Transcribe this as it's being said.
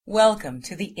Welcome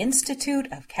to the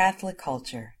Institute of Catholic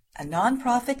Culture, a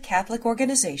nonprofit Catholic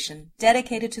organization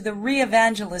dedicated to the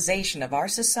re-evangelization of our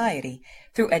society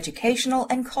through educational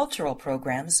and cultural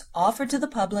programs offered to the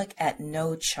public at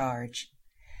no charge.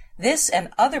 This and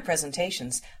other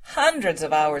presentations, hundreds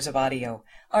of hours of audio,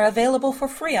 are available for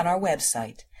free on our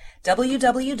website,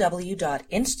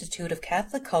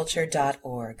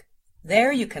 www.instituteofcatholicculture.org.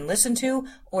 There you can listen to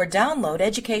or download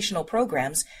educational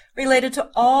programs related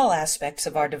to all aspects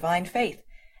of our divine faith,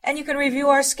 and you can review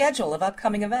our schedule of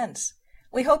upcoming events.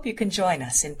 We hope you can join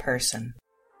us in person.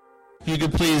 If you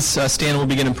could please stand, we'll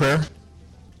begin in prayer.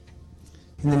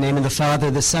 In the name of the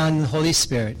Father, the Son, and the Holy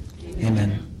Spirit.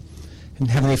 Amen. And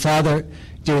Heavenly Father,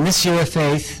 during this year of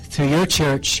faith, through your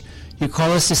church, you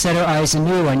call us to set our eyes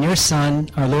anew on your Son,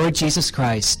 our Lord Jesus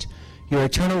Christ, your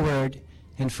eternal Word,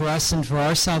 and for us and for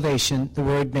our salvation, the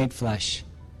Word made flesh.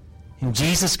 In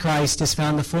Jesus Christ is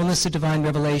found the fullness of divine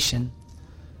revelation.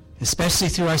 Especially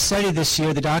through our study this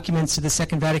year, the documents of the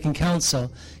Second Vatican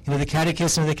Council and of the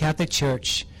Catechism of the Catholic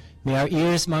Church, may our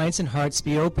ears, minds, and hearts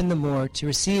be open the more to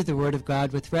receive the Word of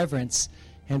God with reverence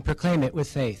and proclaim it with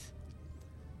faith.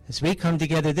 As we come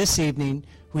together this evening,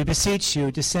 we beseech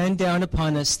you to send down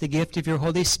upon us the gift of your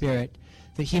Holy Spirit,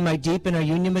 that he might deepen our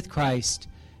union with Christ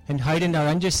and heighten our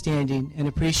understanding and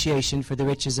appreciation for the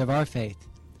riches of our faith.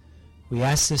 We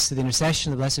ask this through the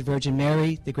intercession of the Blessed Virgin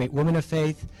Mary, the great woman of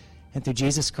faith, and through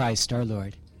Jesus Christ our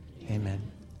Lord. Amen.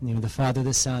 In the name of the Father,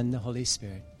 the Son, and the Holy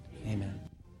Spirit. Amen.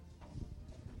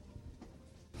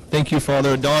 Thank you,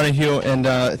 Father Donahue, and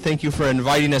thank you for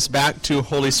inviting us back to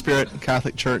Holy Spirit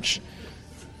Catholic Church.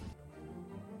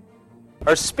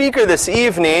 Our speaker this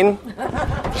evening...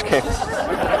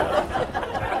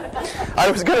 I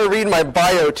was going to read my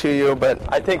bio to you, but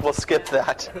I think we'll skip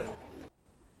that.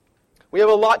 We have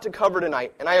a lot to cover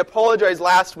tonight, and I apologize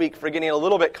last week for getting a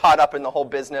little bit caught up in the whole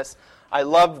business. I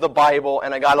love the Bible,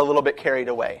 and I got a little bit carried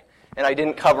away, and I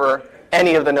didn't cover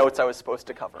any of the notes I was supposed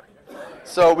to cover.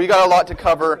 So we got a lot to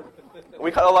cover. We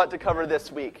got a lot to cover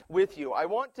this week with you. I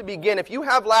want to begin. If you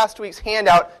have last week's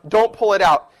handout, don't pull it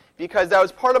out, because that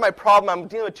was part of my problem. I'm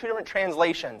dealing with two different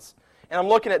translations. And I'm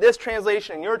looking at this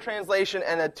translation and your translation,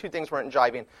 and the two things weren't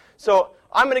jiving. So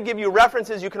I'm going to give you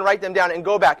references. You can write them down and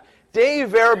go back. Dei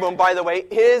Verbum, by the way,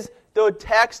 is the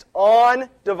text on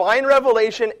divine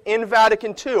revelation in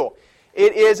Vatican II.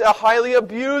 It is a highly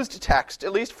abused text,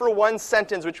 at least for one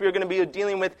sentence, which we're going to be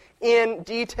dealing with in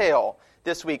detail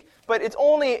this week. But it's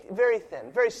only very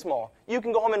thin, very small. You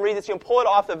can go home and read this. You can pull it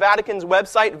off the Vatican's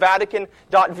website,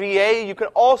 vatican.va. You can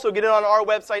also get it on our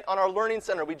website, on our Learning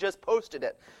Center. We just posted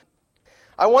it.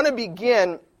 I want to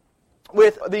begin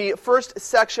with the first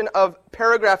section of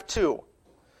paragraph 2.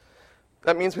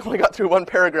 That means we only got through one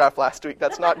paragraph last week.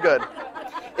 That's not good.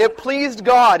 It pleased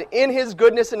God in his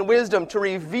goodness and wisdom to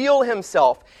reveal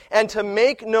himself and to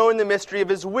make known the mystery of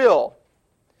his will.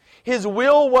 His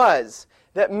will was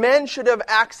that men should have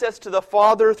access to the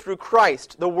Father through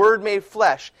Christ, the Word made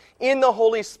flesh, in the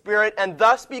Holy Spirit, and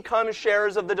thus become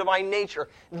sharers of the divine nature.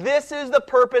 This is the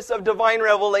purpose of divine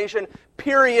revelation,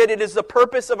 period. It is the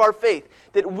purpose of our faith,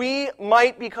 that we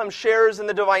might become sharers in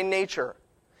the divine nature.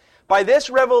 By this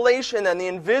revelation, then, the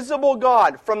invisible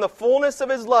God, from the fullness of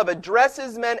his love,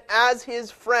 addresses men as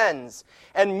his friends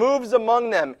and moves among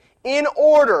them in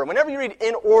order. Whenever you read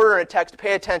in order in a text,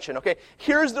 pay attention, okay?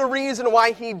 Here's the reason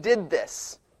why he did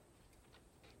this.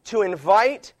 To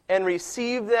invite and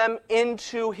receive them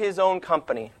into his own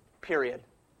company, period.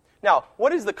 Now,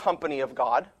 what is the company of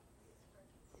God?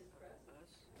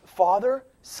 Father,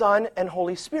 Son, and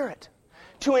Holy Spirit.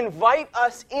 To invite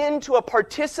us into a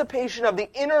participation of the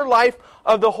inner life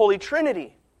of the Holy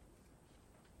Trinity.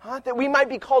 That we might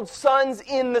be called sons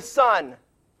in the Son.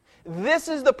 This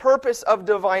is the purpose of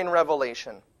divine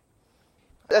revelation.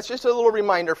 That's just a little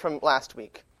reminder from last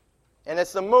week. And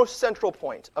it's the most central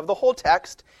point of the whole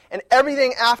text. And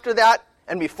everything after that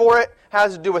and before it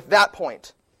has to do with that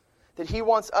point. That he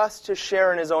wants us to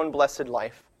share in his own blessed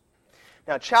life.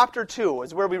 Now, chapter 2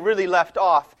 is where we really left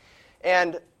off.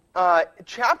 And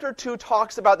chapter 2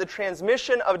 talks about the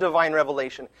transmission of divine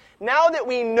revelation. Now that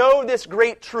we know this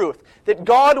great truth, that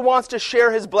God wants to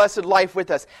share his blessed life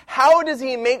with us, how does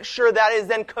he make sure that is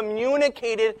then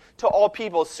communicated to all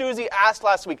people? Susie asked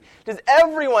last week, does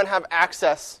everyone have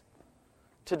access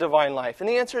to divine life? And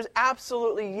the answer is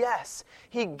absolutely yes.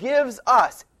 He gives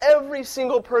us, every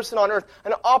single person on earth,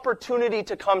 an opportunity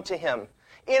to come to him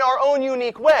in our own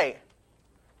unique way.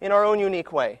 In our own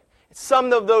unique way.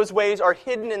 Some of those ways are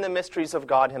hidden in the mysteries of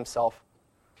God himself.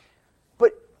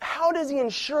 But how does he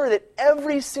ensure that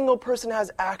every single person has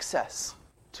access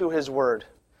to his word?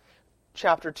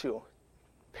 Chapter 2,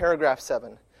 paragraph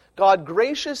 7. God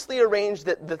graciously arranged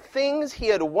that the things he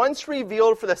had once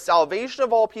revealed for the salvation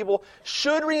of all people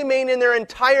should remain in their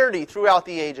entirety throughout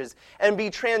the ages and be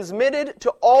transmitted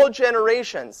to all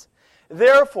generations.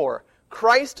 Therefore,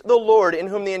 Christ the Lord, in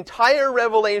whom the entire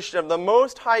revelation of the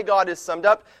Most High God is summed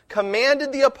up,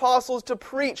 commanded the apostles to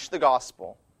preach the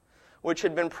gospel, which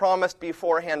had been promised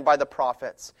beforehand by the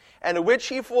prophets, and which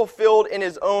he fulfilled in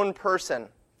his own person,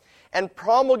 and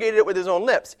promulgated it with his own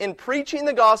lips. In preaching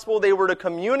the gospel, they were to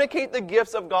communicate the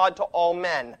gifts of God to all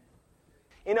men.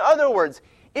 In other words,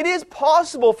 it is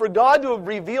possible for God to have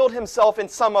revealed himself in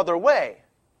some other way.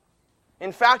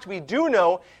 In fact, we do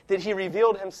know that he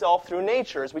revealed himself through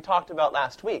nature, as we talked about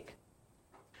last week.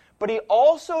 But he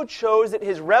also chose that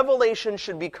his revelation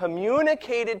should be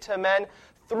communicated to men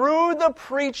through the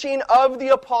preaching of the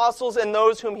apostles and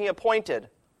those whom they appointed.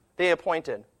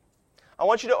 I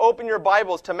want you to open your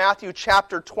Bibles to Matthew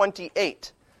chapter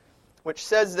 28, which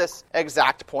says this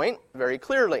exact point very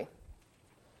clearly.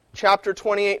 Chapter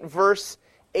 28, verse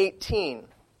 18.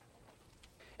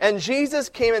 And Jesus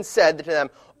came and said to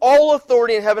them, all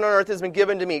authority in heaven and on earth has been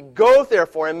given to me. Go,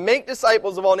 therefore, and make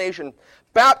disciples of all nations,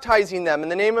 baptizing them in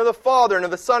the name of the Father and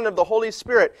of the Son and of the Holy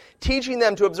Spirit, teaching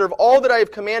them to observe all that I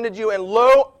have commanded you, and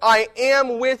lo, I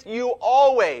am with you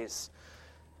always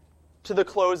to the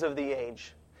close of the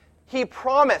age. He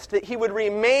promised that he would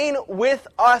remain with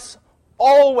us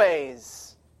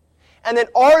always. And that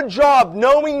our job,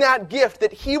 knowing that gift,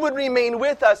 that he would remain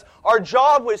with us, our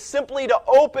job was simply to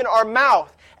open our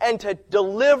mouth and to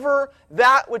deliver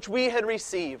that which we had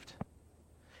received.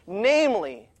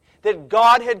 Namely, that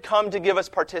God had come to give us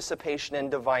participation in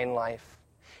divine life.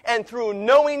 And through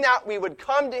knowing that, we would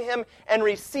come to him and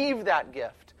receive that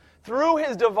gift through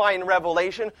his divine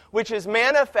revelation, which is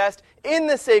manifest in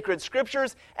the sacred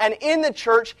scriptures and in the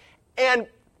church, and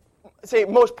say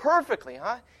most perfectly,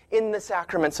 in the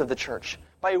sacraments of the church,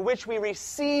 by which we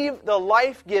receive the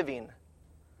life-giving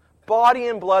body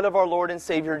and blood of our Lord and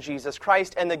Savior Jesus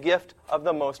Christ and the gift of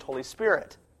the most Holy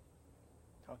Spirit.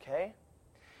 Okay?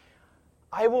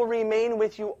 I will remain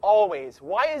with you always.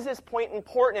 Why is this point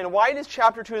important, and why does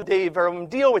chapter 2 of Devarim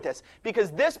deal with this?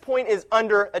 Because this point is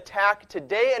under attack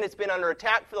today, and it's been under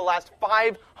attack for the last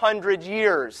 500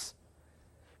 years.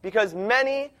 Because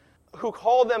many who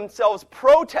call themselves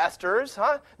protesters,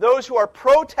 those who are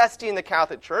protesting the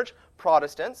Catholic Church,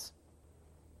 Protestants,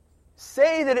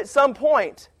 say that at some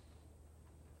point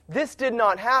this did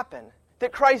not happen,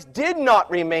 that Christ did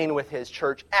not remain with his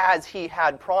church as he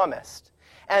had promised,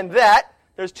 and that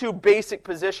there's two basic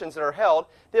positions that are held,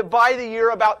 that by the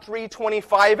year about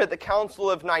 325 at the Council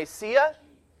of Nicaea,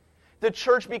 the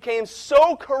church became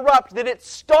so corrupt that it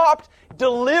stopped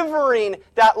delivering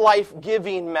that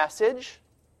life-giving message,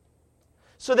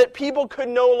 so that people could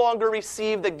no longer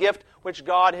receive the gift which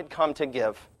God had come to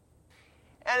give.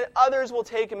 And others will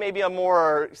take maybe a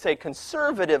more, say,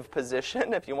 conservative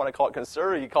position. If you want to call it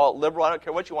conservative, you call it liberal, I don't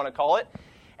care what you want to call it.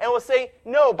 And will say,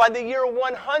 no, by the year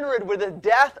 100, with the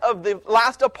death of the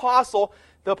last apostle,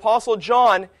 the Apostle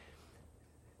John,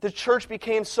 the church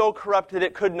became so corrupt that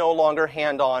it could no longer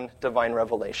hand on divine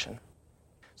revelation.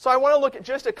 So I want to look at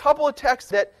just a couple of texts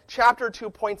that chapter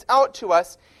 2 points out to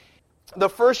us. The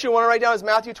first you want to write down is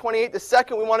Matthew 28. The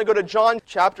second, we want to go to John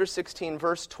chapter 16,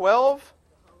 verse 12.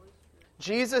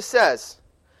 Jesus says,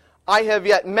 I have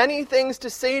yet many things to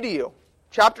say to you.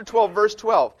 Chapter 12, verse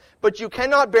 12. But you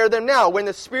cannot bear them now. When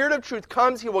the Spirit of truth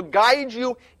comes, he will guide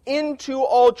you into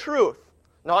all truth,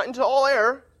 not into all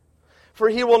error. For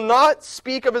he will not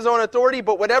speak of his own authority,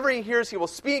 but whatever he hears he will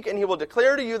speak, and he will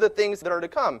declare to you the things that are to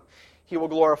come. He will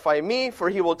glorify me, for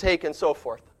he will take, and so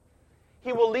forth.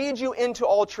 He will lead you into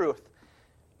all truth.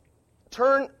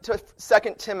 Turn to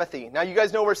 2 Timothy. Now you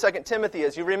guys know where 2 Timothy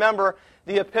is. You remember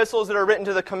the epistles that are written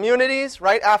to the communities,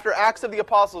 right after Acts of the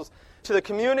Apostles. To the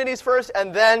communities first,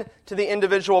 and then to the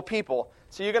individual people.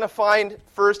 So you're going to find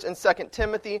 1 and 2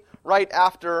 Timothy right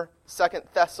after 2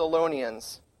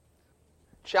 Thessalonians.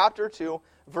 Chapter 2,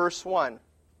 verse 1.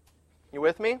 You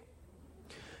with me?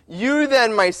 You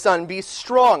then, my son, be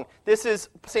strong. This is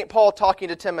St. Paul talking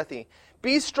to Timothy.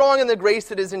 Be strong in the grace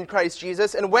that is in Christ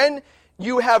Jesus, and when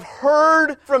you have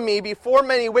heard from me before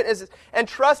many witnesses, and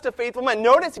trust a faithful man.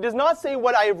 Notice he does not say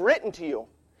what I have written to you.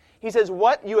 He says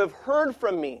what you have heard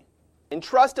from me. And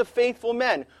trust a faithful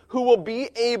men who will be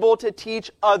able to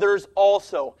teach others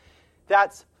also.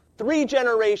 That's 3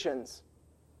 generations.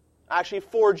 Actually,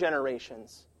 4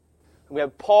 generations. We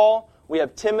have Paul, we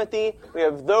have Timothy, we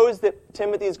have those that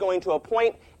Timothy is going to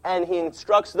appoint, and he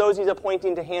instructs those he's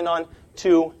appointing to hand on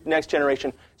to the next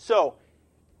generation. So,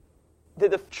 that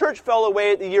the church fell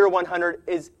away at the year 100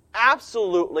 is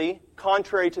absolutely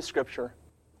contrary to Scripture.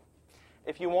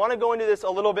 if you want to go into this a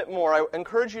little bit more, I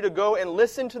encourage you to go and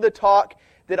listen to the talk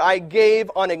that I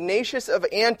gave on Ignatius of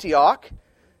Antioch.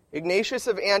 Ignatius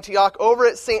of Antioch over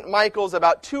at St. Michael's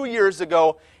about 2 years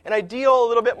ago, and I deal a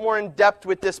little bit more in depth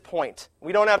with this point.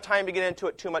 We don't have time to get into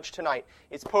it too much tonight.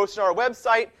 It's posted on our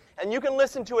website, and you can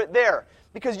listen to it there,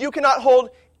 because you cannot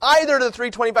hold either the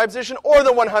 325 position or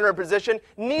the 100 position.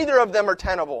 Neither of them are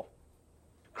tenable.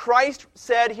 Christ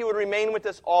said he would remain with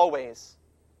us always,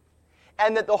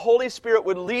 and that the Holy Spirit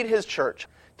would lead his church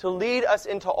to lead us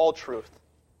into all truth.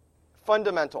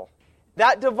 Fundamental.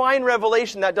 That divine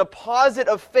revelation, that deposit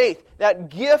of faith, that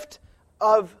gift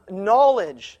of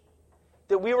knowledge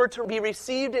that we were to be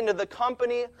received into the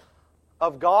company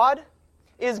of God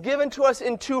is given to us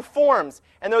in two forms.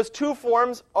 And those two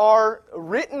forms are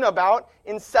written about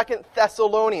in 2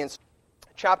 Thessalonians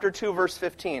chapter 2, verse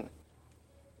 15.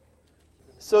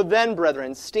 So then,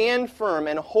 brethren, stand firm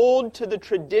and hold to the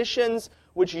traditions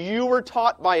which you were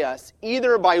taught by us,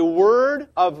 either by word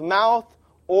of mouth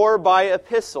or by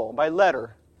epistle, by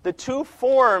letter. The two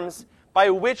forms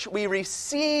by which we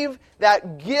receive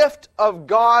that gift of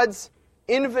God's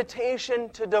invitation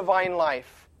to divine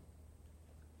life.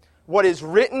 What is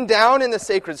written down in the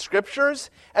sacred scriptures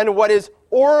and what is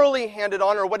orally handed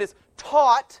on, or what is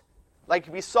taught, like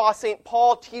we saw St.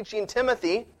 Paul teaching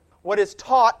Timothy, what is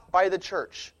taught by the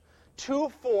church. Two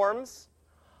forms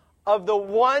of the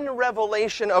one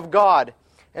revelation of God.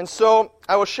 And so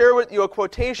I will share with you a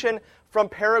quotation from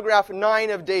paragraph 9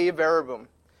 of Dei Verbum.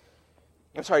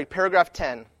 Paragraph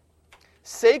 10.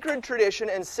 Sacred tradition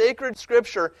and sacred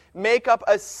scripture make up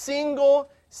a single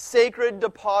sacred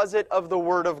deposit of the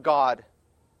Word of God.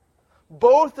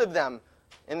 Both of them,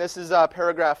 and this is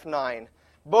paragraph 9,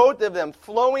 both of them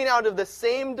flowing out of the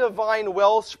same divine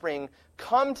wellspring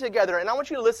come together. And I want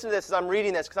you to listen to this as I'm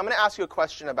reading this, because I'm going to ask you a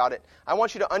question about it. I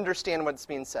want you to understand what's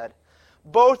being said.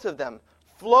 Both of them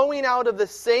flowing out of the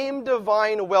same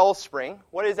divine wellspring.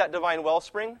 What is that divine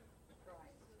wellspring?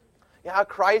 Yeah,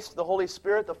 Christ, the Holy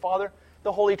Spirit, the Father,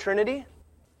 the Holy Trinity.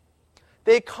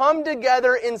 They come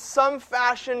together in some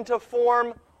fashion to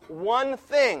form one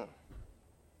thing.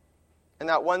 And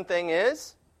that one thing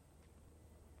is?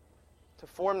 To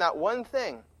form that one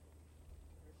thing.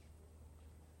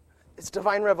 It's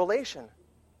divine revelation.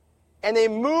 And they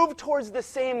move towards the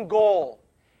same goal.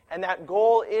 And that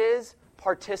goal is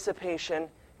participation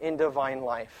in divine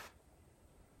life.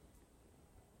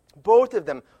 Both of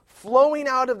them, flowing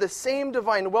out of the same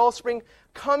divine wellspring,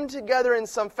 come together in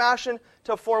some fashion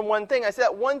to form one thing. I say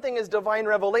that one thing is divine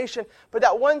revelation, but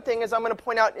that one thing, as I'm going to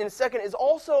point out in a second, is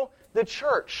also the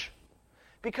church.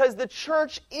 Because the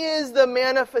church is the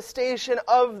manifestation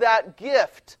of that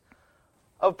gift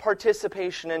of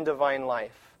participation in divine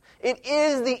life. It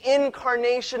is the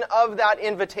incarnation of that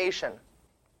invitation.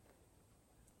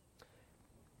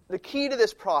 The key to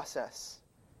this process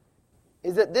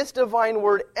is that this divine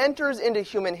word enters into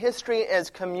human history as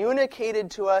communicated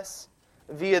to us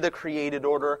via the created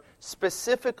order,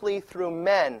 specifically through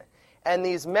men. And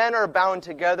these men are bound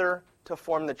together to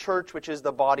form the church, which is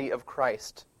the body of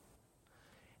Christ.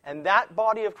 And that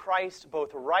body of Christ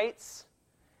both writes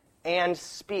and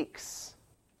speaks.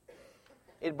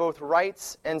 It both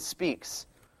writes and speaks.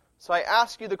 So I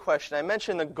ask you the question. I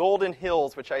mentioned the golden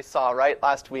hills, which I saw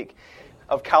last week,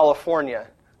 of California,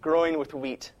 growing with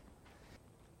wheat.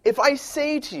 If I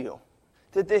say to you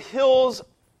that the hills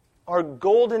are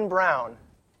golden brown,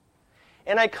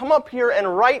 and I come up here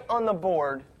and write on the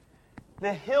board,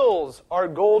 the hills are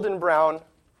golden brown,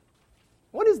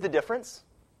 what is the difference?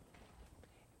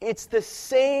 It's the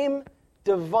same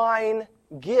divine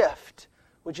gift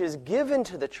which is given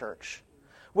to the church,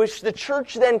 which the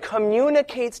church then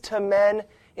communicates to men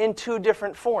in two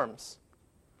different forms.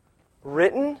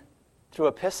 Written through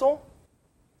epistle,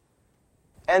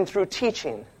 and through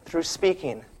teaching, through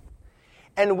speaking.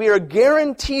 And we are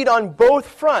guaranteed on both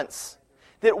fronts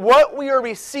that what we are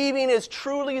receiving is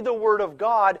truly the Word of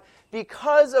God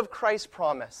because of Christ's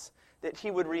promise that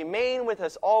He would remain with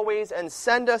us always and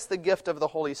send us the gift of the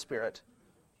Holy Spirit.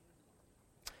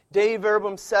 Dei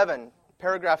Verbum 7,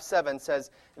 paragraph 7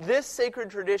 says, "This sacred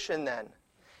tradition then,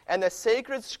 and the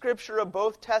sacred scripture of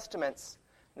both testaments,"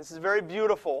 this is very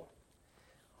beautiful,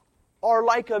 "are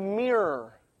like a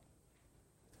mirror."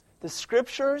 The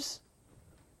scriptures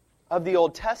of the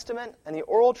Old Testament and the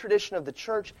oral tradition of the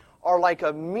church are like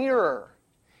a mirror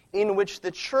in which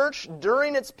the church,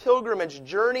 during its pilgrimage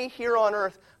journey here on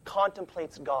earth,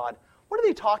 contemplates God. What are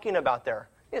they talking about there?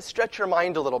 Stretch your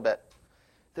mind a little bit.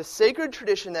 The sacred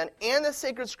tradition then and the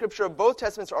sacred scripture of both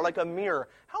testaments are like a mirror.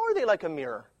 How are they like a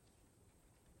mirror?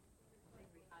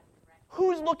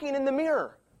 Who's looking in the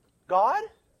mirror? God?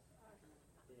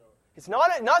 It's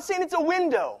not saying it's a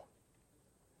window.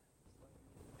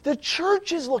 The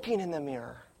church is looking in the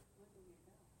mirror.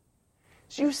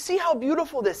 So you see how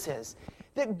beautiful this is.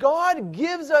 That God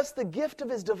gives us the gift of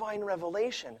His divine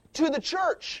revelation to the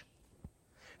church.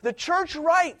 The church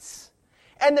writes,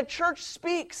 and the church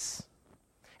speaks.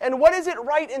 And what does it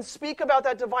write and speak about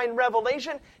that divine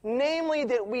revelation? Namely,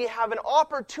 that we have an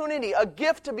opportunity, a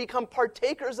gift to become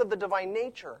partakers of the divine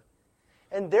nature.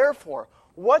 And therefore,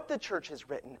 what the church has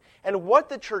written and what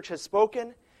the church has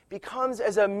spoken becomes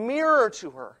as a mirror to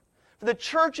her. For the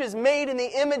church is made in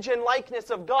the image and likeness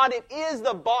of God. It is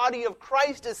the body of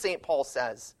Christ, as St. Paul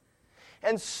says.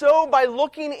 And so by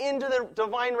looking into the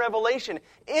divine revelation,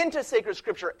 into sacred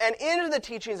scripture, and into the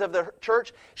teachings of the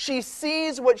church, she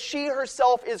sees what she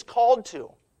herself is called to,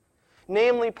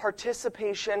 namely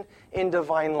participation in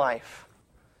divine life.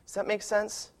 Does that make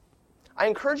sense? I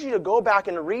encourage you to go back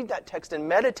and read that text and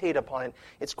meditate upon it.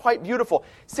 It's quite beautiful.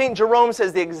 St. Jerome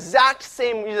says the exact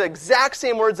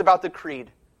same words about the creed.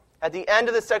 At the end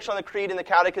of the section on the creed in the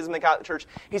Catechism of the Catholic Church,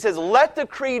 he says, "Let the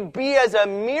creed be as a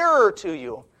mirror to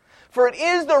you. For it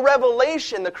is the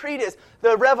revelation," the creed is,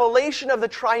 "the revelation of the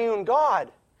triune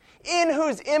God, in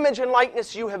whose image and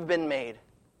likeness you have been made."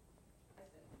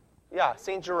 Yeah,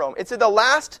 St. Jerome. It's in the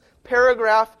last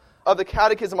paragraph of the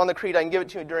Catechism on the creed. I can give it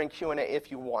to you during Q&A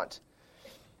if you want.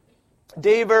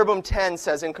 Dei Verbum 10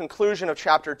 says in conclusion of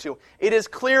chapter 2, "It is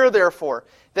clear, therefore,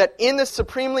 that in the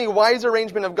supremely wise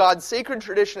arrangement of God's sacred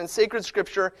tradition and sacred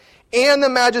scripture and the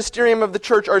magisterium of the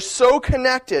church are so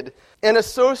connected and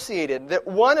associated that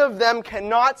one of them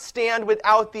cannot stand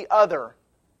without the other."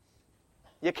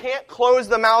 You can't close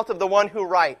the mouth of the one who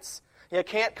writes. You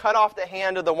can't cut off the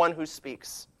hand of the one who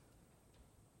speaks.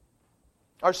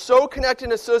 Are so connected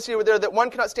and associated with there that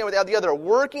one cannot stand without the other,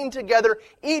 working together,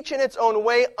 each in its own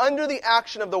way, under the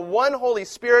action of the one Holy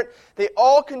Spirit, they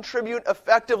all contribute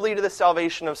effectively to the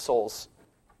salvation of souls.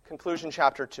 Conclusion,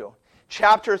 chapter 2.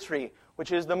 Chapter 3,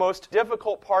 which is the most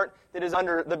difficult part that is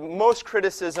under the most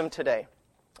criticism today,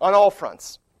 on all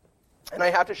fronts. And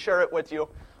I have to share it with you.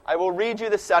 I will read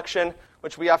you the section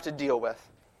which we have to deal with.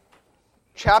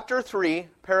 Chapter 3,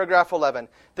 paragraph 11.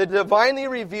 "The divinely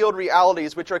revealed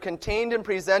realities which are contained and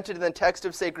presented in the text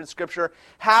of sacred scripture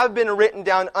have been written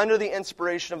down under the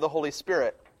inspiration of the Holy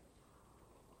Spirit.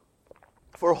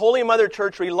 For Holy Mother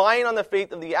Church, relying on the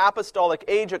faith of the apostolic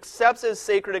age, accepts as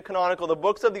sacred and canonical the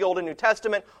books of the Old and New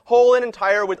Testament, whole and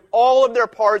entire, with all of their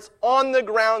parts, on the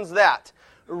grounds that,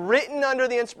 written under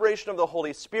the inspiration of the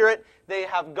Holy Spirit, they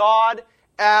have God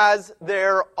as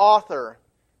their author,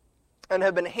 and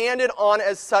have been handed on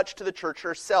as such to the Church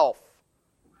herself.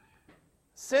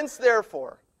 Since,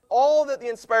 therefore, all that the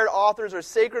inspired authors or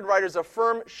sacred writers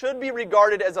affirm should be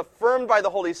regarded as affirmed by the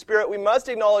Holy Spirit, we must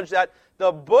acknowledge that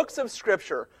the books of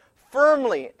Scripture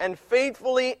firmly and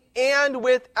faithfully and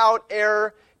without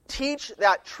error teach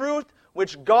that truth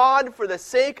which God, for the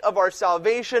sake of our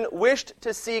salvation, wished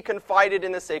to see confided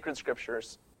in the sacred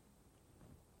Scriptures.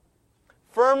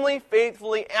 Firmly,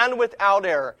 faithfully, and without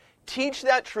error teach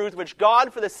that truth which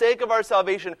God, for the sake of our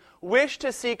salvation, wished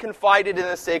to see confided in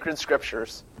the sacred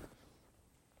Scriptures."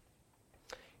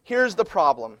 Here's the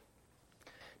problem.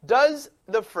 Does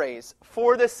the phrase,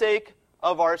 "for the sake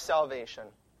of our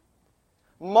salvation,"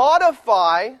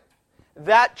 modify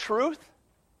that truth?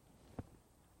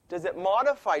 Does it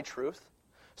modify truth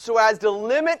so as to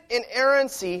limit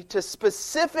inerrancy to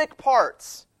specific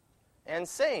parts and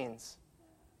sayings?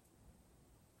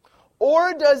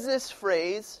 Or does this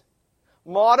phrase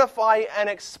modify and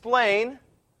explain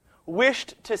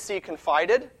 "wished to see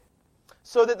confided,"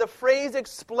 so that the phrase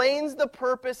explains the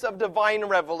purpose of divine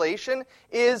revelation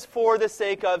is for the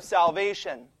sake of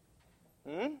salvation?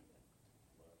 The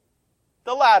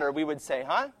latter, we would say,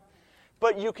 huh?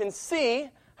 But you can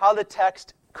see how the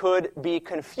text could be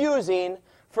confusing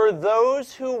for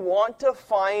those who want to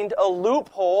find a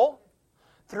loophole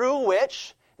through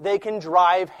which they can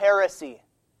drive heresy.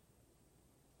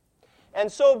 And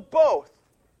so both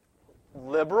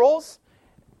liberals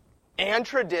and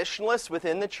traditionalists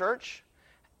within the church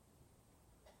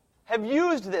have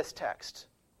used this text,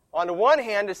 on the one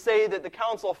hand, to say that the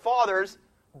Council Fathers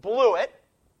blew it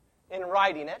in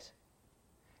writing it,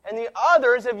 and the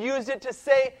others have used it to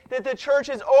say that the church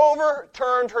has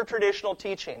overturned her traditional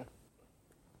teaching.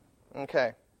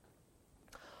 Okay.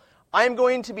 I'm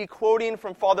going to be quoting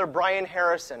from Father Brian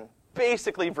Harrison,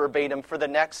 basically verbatim, for the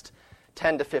next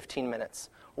 10 to 15 minutes.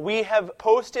 We have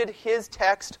posted his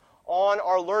text on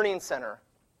our Learning Center,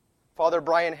 Father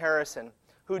Brian Harrison,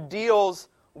 who deals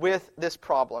with this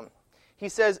problem. He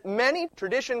says, "Many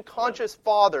tradition-conscious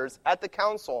fathers at the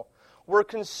council were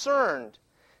concerned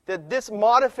that this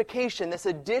modification, this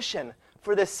addition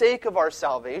for the sake of our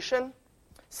salvation,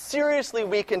 seriously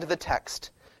weakened the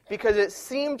text because it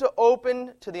seemed to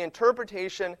open to the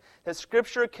interpretation that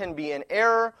Scripture can be in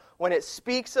error when it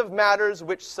speaks of matters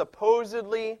which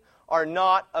supposedly are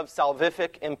not of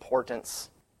salvific importance.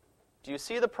 Do you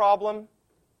see the problem?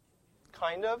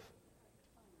 Kind of?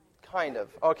 Kind of.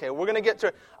 Okay, we're going to get to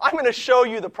it. I'm going to show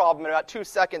you the problem in about 2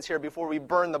 seconds here before we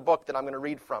burn the book that I'm going to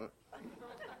read from.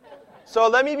 So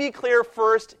let me be clear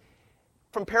first.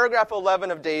 From paragraph 11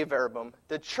 of Dei Verbum,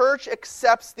 the church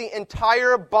accepts the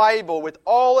entire Bible with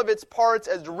all of its parts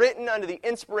as written under the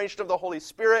inspiration of the Holy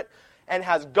Spirit and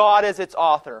has God as its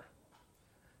author.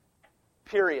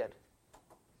 Period.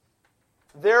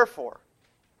 Therefore,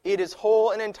 it is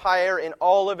whole and entire in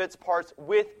all of its parts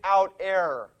without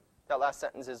error. That last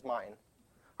sentence is mine.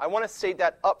 I want to state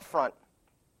that up front.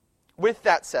 With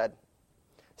that said,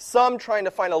 some trying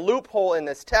to find a loophole in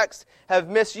this text have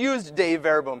misused Dei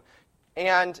Verbum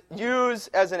and use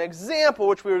as an example,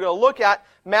 which we were going to look at,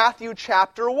 Matthew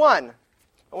chapter 1. And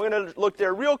we're going to look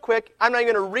there real quick. I'm not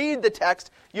going to read the text.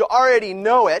 You already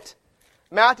know it.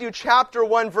 Matthew chapter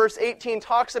 1, verse 18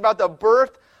 talks about the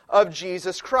birth of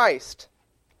Jesus Christ,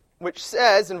 which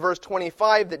says in verse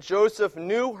 25 that Joseph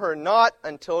knew her not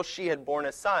until she had borne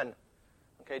a son.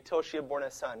 Okay, till she had borne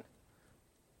a son.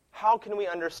 How can we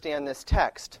understand this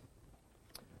text?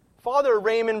 Father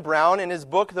Raymond Brown, in his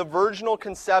book, The Virginal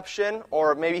Conception,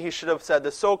 or maybe he should have said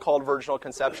the so-called Virginal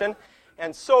Conception,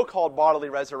 and so-called bodily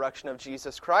resurrection of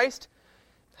Jesus Christ,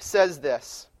 says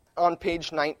this on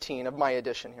page 19 of my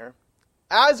edition here.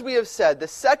 As we have said, the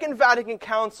Second Vatican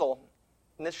Council,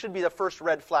 and this should be the first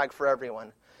red flag for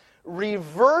everyone,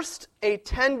 reversed a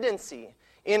tendency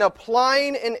in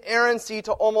applying inerrancy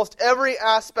to almost every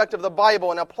aspect of the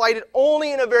Bible and applied it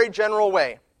only in a very general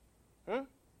way.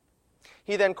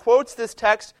 He then quotes this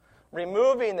text,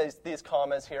 removing these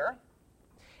commas here,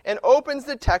 and opens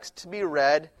the text to be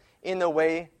read in the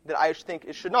way that I think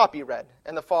it should not be read.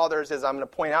 And the fathers, as I'm going to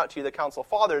point out to you, the Council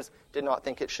Fathers did not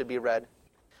think it should be read.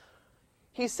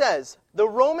 He says, the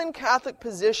Roman Catholic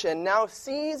position now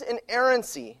sees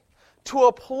inerrancy to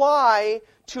apply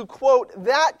to, quote,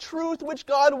 that truth which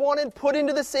God wanted put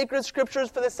into the sacred scriptures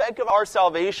for the sake of our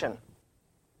salvation.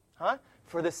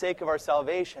 For the sake of our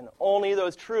salvation. Only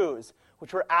those truths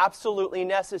which were absolutely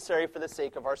necessary for the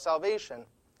sake of our salvation.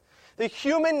 The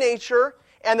human nature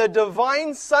and the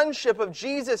divine sonship of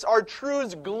Jesus are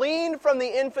truths gleaned from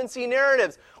the infancy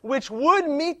narratives, which would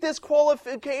meet this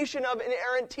qualification of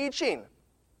inerrant teaching.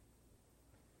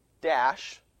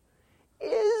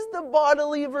 Is the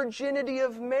bodily virginity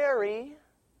of Mary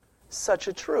such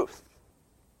a truth?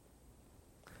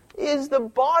 Is the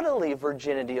bodily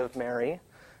virginity of Mary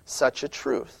such a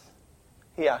truth?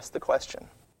 He asked the question.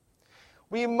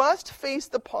 We must face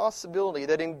the possibility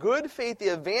that in good faith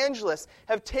the evangelists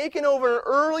have taken over an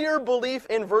earlier belief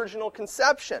in virginal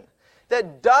conception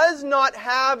that does not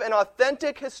have an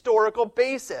authentic historical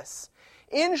basis.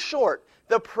 In short,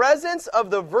 the presence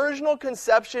of the virginal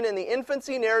conception in the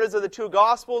infancy narratives of the two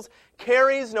Gospels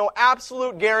carries no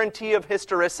absolute guarantee of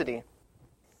historicity.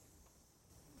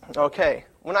 Okay,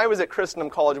 when I was at Christendom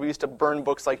College, we used to burn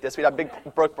books like this. We'd have big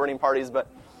book burning parties, but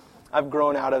I've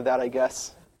grown out of that, I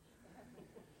guess.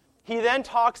 He then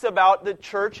talks about the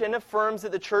church and affirms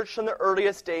that the church from the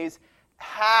earliest days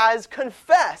has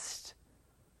confessed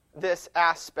this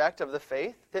aspect of the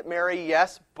faith, that Mary,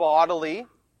 yes, bodily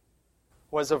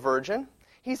was a virgin.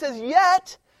 He says,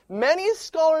 yet, many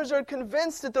scholars are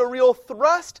convinced that the real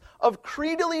thrust of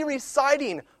creedally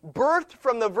reciting birth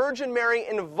from the Virgin Mary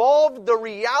involved the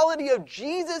reality of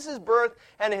Jesus' birth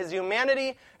and his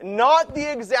humanity, not the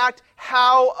exact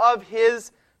how of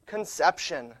his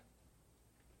conception.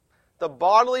 The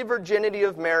bodily virginity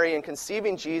of Mary in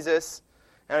conceiving Jesus,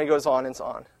 and he goes on and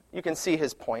on. You can see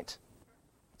his point,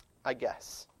 I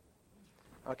guess.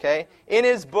 Okay? In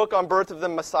his book on Birth of the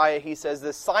Messiah, he says,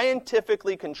 the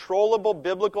scientifically controllable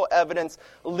biblical evidence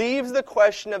leaves the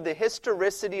question of the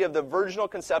historicity of the virginal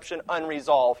conception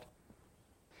unresolved.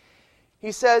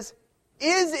 He says,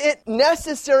 is it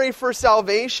necessary for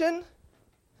salvation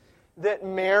that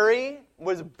Mary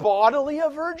was bodily a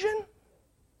virgin?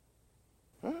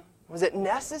 Was it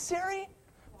necessary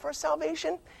for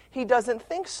salvation? He doesn't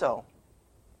think so.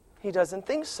 He doesn't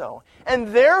think so. And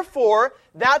therefore,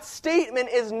 that statement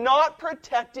is not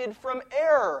protected from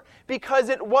error because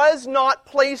it was not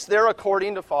placed there,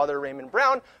 according to Father Raymond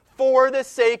Brown, for the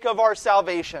sake of our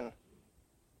salvation.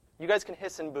 You guys can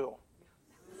hiss and boo.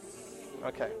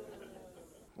 Okay.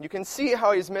 You can see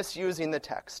how he's misusing the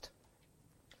text.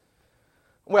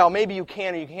 Well, maybe you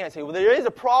can or you can't say, well, there is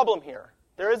a problem here.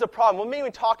 There is a problem. We'll maybe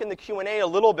talk in the Q&A a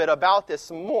little bit about this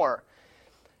some more.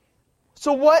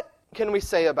 So what can we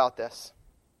say about this?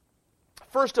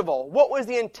 First of all, what was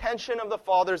the intention of the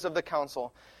fathers of the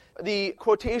council? The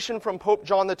quotation from Pope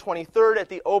John the 23rd at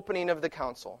the opening of the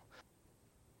council.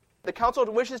 The council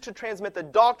wishes to transmit the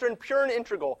doctrine pure and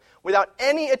integral, without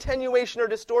any attenuation or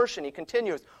distortion. He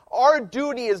continues, our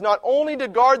duty is not only to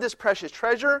guard this precious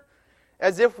treasure,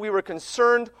 as if we were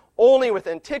concerned only with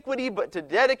antiquity, but to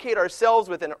dedicate ourselves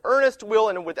with an earnest will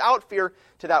and without fear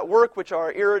to that work which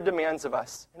our era demands of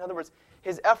us. In other words,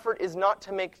 his effort is not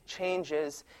to make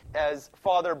changes, as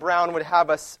Father Brown would have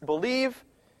us believe,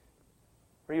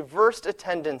 reversed a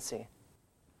tendency.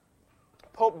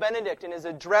 Pope Benedict, in his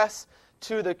address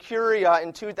to the Curia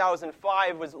in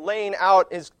 2005, was laying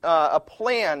out a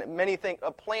plan, many think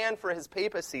a plan for his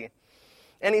papacy.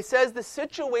 And he says the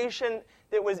situation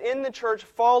that was in the church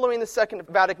following the Second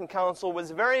Vatican Council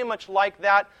was very much like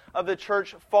that of the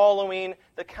church following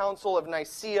the Council of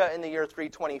Nicaea in the year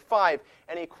 325.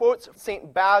 And he quotes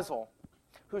St. Basil,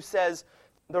 who says,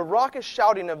 the raucous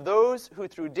shouting of those who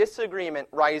through disagreement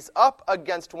rise up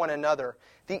against one another,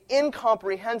 the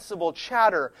incomprehensible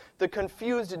chatter, the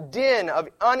confused din of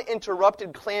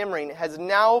uninterrupted clamoring has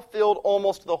now filled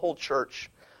almost the whole church,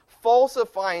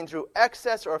 falsifying through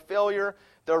excess or failure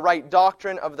the right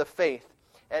doctrine of the faith.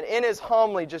 And in his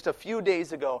homily just a few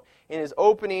days ago, in his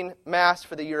opening Mass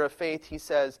for the Year of Faith, he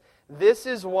says, this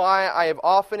is why I have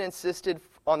often insisted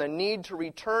on the need to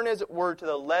return, as it were, to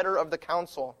the letter of the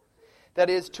Council, that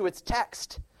is, to its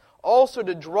text, also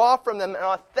to draw from them an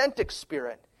authentic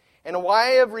spirit, and why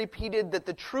I have repeated that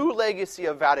the true legacy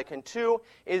of Vatican II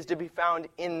is to be found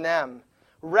in them.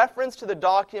 Reference to the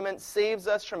document saves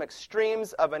us from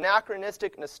extremes of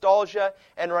anachronistic nostalgia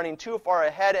and running too far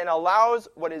ahead, and allows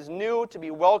what is new to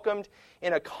be welcomed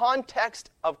in a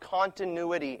context of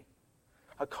continuity.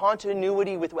 A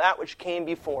continuity with that which came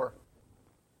before.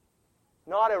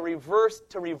 Not a reverse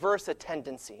a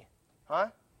tendency.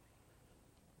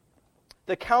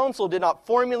 The council did not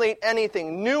formulate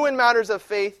anything new in matters of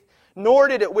faith, nor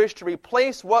did it wish to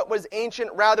replace what was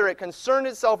ancient. Rather, it concerned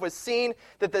itself with seeing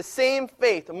that the same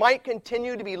faith might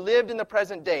continue to be lived in the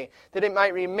present day, that it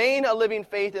might remain a living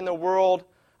faith in the world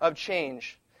of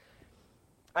change.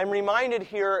 I'm reminded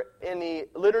here in the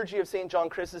liturgy of St. John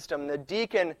Chrysostom, the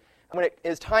deacon, when it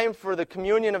is time for the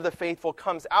communion of the faithful,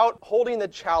 comes out holding the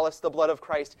chalice, the blood of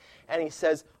Christ, and he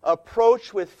says,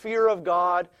 approach with fear of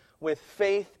God, with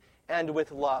faith, and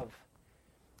with love.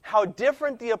 How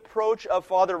different the approach of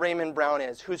Father Raymond Brown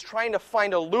is, who's trying to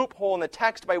find a loophole in the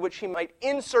text by which he might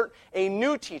insert a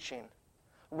new teaching,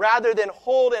 rather than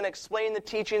hold and explain the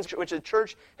teachings which the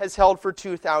church has held for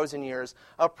 2,000 years.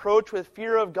 Approach with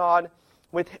fear of God,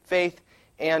 with faith,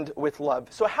 and with love.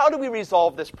 So how do we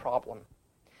resolve this problem?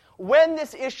 When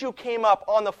this issue came up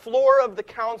on the floor of the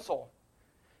council,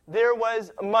 there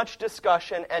was much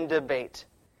discussion and debate.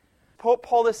 Pope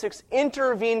Paul VI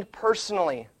intervened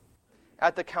personally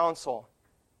at the council.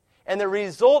 And the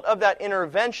result of that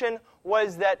intervention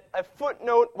was that a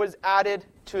footnote was added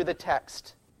to the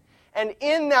text. And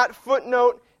in that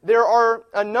footnote, there are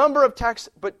a number of texts,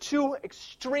 but two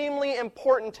extremely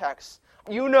important texts.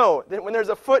 You know that when there's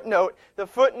a footnote, the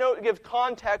footnote gives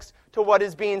context to what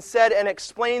is being said and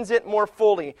explains it more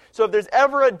fully. So if there's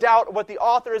ever a doubt what the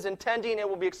author is intending, it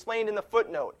will be explained in the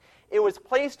footnote. It was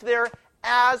placed there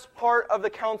as part of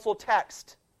the council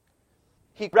text.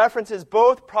 He references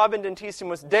both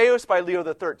Providentissimus Deus by Leo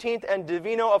XIII and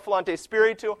Divino Afflante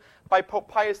Spiritu by Pope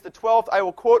Pius XII. I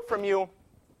will quote from you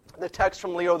the text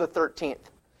from Leo XIII.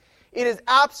 It is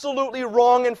absolutely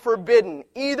wrong and forbidden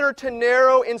either to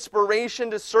narrow inspiration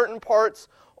to certain parts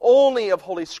only of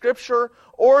Holy Scripture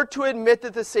or to admit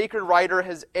that the sacred writer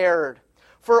has erred.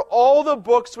 For all the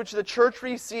books which the Church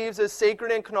receives as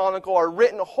sacred and canonical are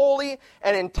written wholly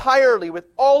and entirely with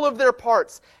all of their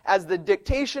parts as the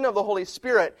dictation of the Holy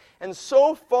Spirit, and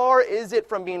so far is it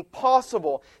from being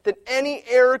possible that any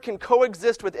error can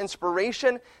coexist with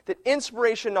inspiration, that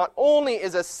inspiration not only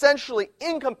is essentially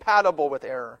incompatible with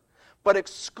error, but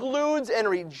excludes and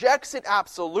rejects it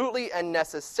absolutely and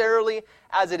necessarily,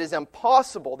 as it is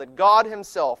impossible that God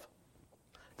Himself,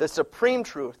 the supreme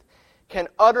truth, can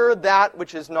utter that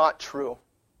which is not true.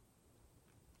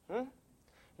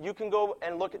 You can go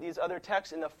and look at these other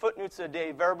texts in the footnotes of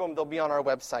Dei Verbum. They'll be on our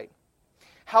website.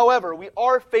 However, we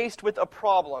are faced with a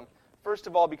problem. First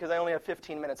of all, because I only have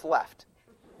 15 minutes left.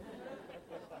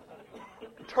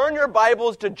 Turn your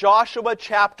Bibles to Joshua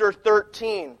chapter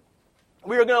 13.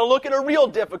 We are going to look at a real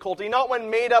difficulty, not one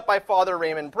made up by Father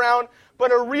Raymond Brown,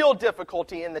 but a real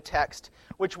difficulty in the text,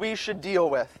 which we should deal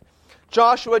with.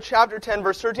 Joshua chapter 10,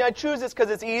 verse 13. I choose this because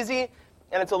it's easy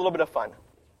and it's a little bit of fun.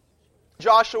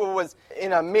 Joshua was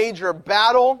in a major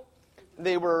battle.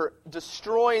 They were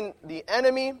destroying the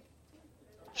enemy.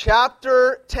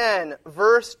 Chapter 10,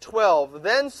 verse 12.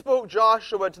 Then spoke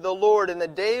Joshua to the Lord in the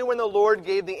day when the Lord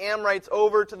gave the Amorites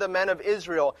over to the men of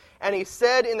Israel. And he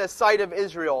said in the sight of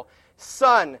Israel,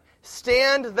 Sun,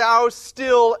 stand thou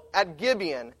still at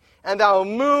Gibeon, and thou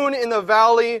moon in the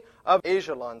valley of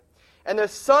Ajalon. And the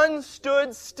sun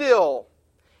stood still,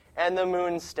 and the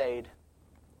moon stayed.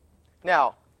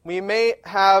 Now, we may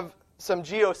have some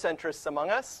geocentrists among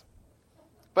us,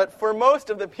 but for most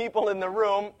of the people in the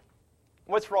room,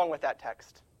 what's wrong with that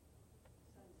text?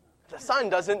 The sun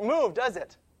doesn't move, does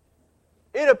it?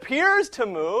 It appears to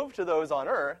move to those on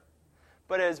earth,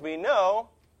 but as we know,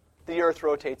 the earth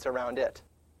rotates around it.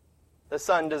 The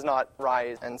sun does not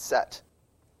rise and set.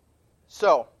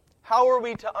 So, how are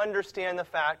we to understand the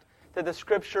fact that the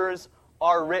Scriptures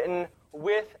are written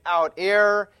without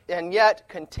error and yet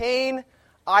contain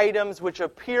items which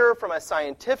appear from a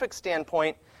scientific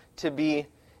standpoint to be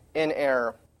in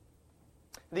error?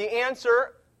 The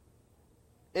answer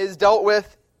is dealt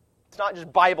with. It's not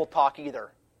just Bible talk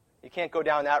either. You can't go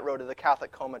down that road of the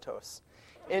Catholic comatose.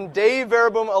 In De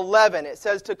Verbum 11, it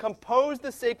says, to compose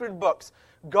the sacred books,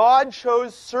 God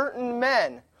chose certain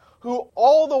men who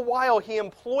all the while he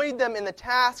employed them in the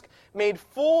task, made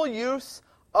full use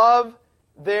of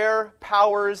their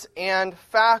powers and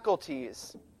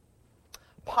faculties.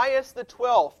 Pius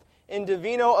XII, in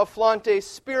Divino Afflante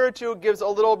Spiritu, gives a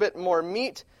little bit more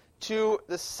meat to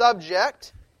the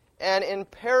subject, and in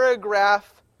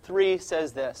paragraph 3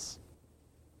 says this.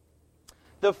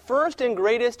 The first and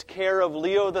greatest care of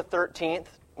Leo XIII,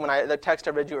 the text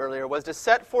I read you earlier, was to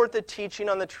set forth the teaching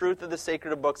on the truth of the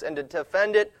sacred books and to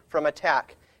defend it from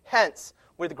attack. Hence,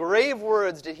 with grave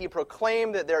words did he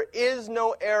proclaim that there is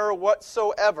no error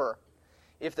whatsoever.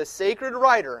 If the sacred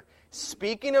writer,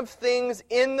 speaking of things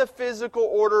in the physical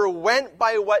order, went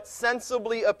by what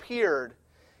sensibly appeared,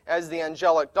 as the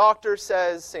angelic doctor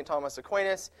says, St. Thomas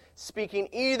Aquinas, speaking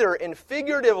either in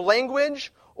figurative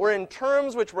language or in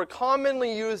terms which were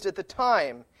commonly used at the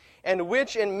time, and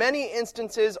which in many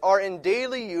instances are in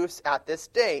daily use at this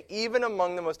day, even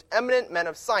among the most eminent men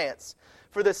of science.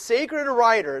 For the sacred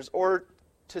writers, or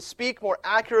to speak more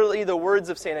accurately the words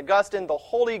of St. Augustine, the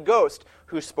Holy Ghost,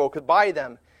 who spoke by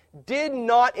them, did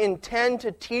not intend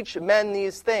to teach men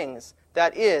these things,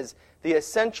 that is, the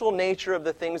essential nature of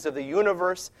the things of the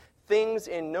universe, things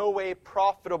in no way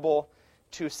profitable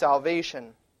to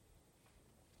salvation.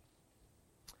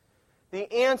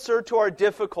 The answer to our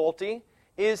difficulty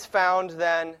is found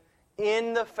then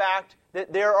in the fact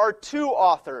that there are two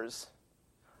authors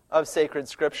of sacred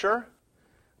Scripture,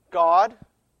 God,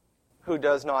 who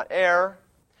does not err,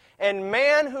 and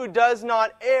man who does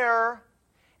not err,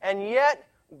 and yet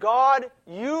God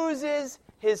uses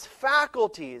his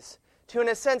faculties to, in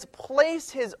a sense, place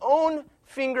his own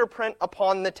fingerprint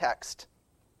upon the text.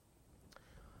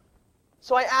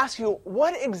 So I ask you,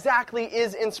 what exactly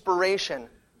is inspiration?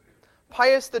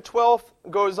 Pius XII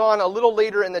goes on a little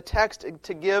later in the text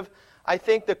to give, I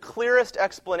think, the clearest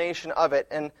explanation of it.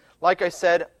 And like I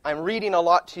said, I'm reading a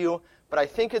lot to you, but I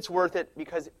think it's worth it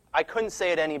because I couldn't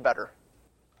say it any better.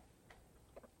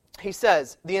 He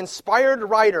says, the inspired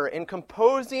writer in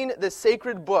composing the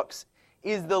sacred books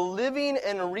is the living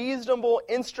and reasonable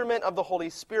instrument of the Holy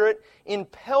Spirit,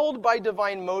 impelled by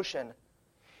divine motion.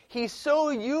 He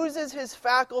so uses his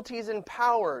faculties and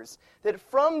powers that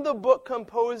from the book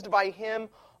composed by him,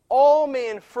 all may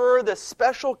infer the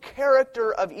special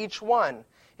character of each one,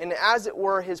 and as it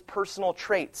were, his personal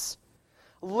traits.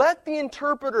 Let the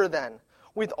interpreter then,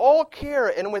 with all care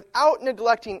and without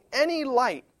neglecting any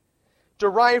light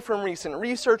derived from recent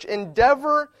research,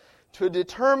 endeavor to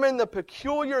determine the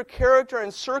peculiar character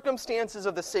and circumstances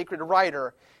of the sacred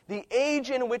writer, the age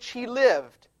in which he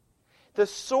lived, the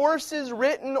sources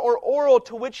written or oral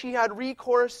to which he had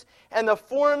recourse, and the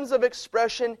forms of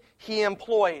expression he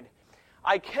employed.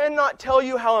 I cannot tell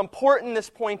you how important this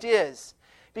point is,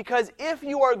 because if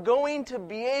you are going to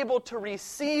be able to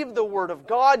receive the Word of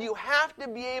God, you have to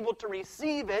be able to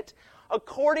receive it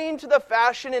according to the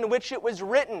fashion in which it was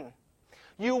written.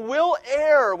 You will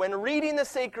err when reading the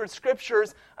sacred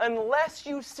Scriptures unless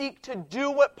you seek to do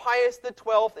what Pius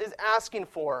XII is asking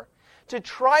for, to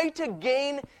try to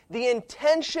gain the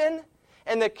intention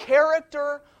and the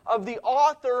character of the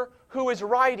author who is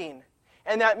writing.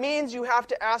 And that means you have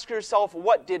to ask yourself,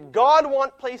 what did God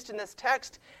want placed in this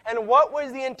text, and what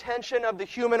was the intention of the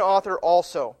human author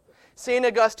also? St.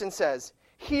 Augustine says,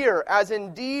 here, as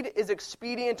indeed is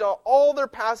expedient on all their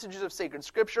passages of sacred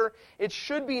Scripture, it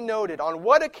should be noted on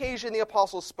what occasion the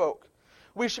apostle spoke.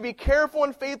 We should be careful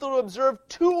and faithful to observe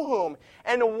to whom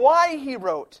and why he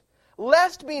wrote,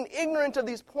 lest being ignorant of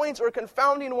these points or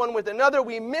confounding one with another,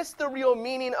 we miss the real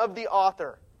meaning of the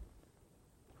author.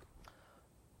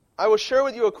 I will share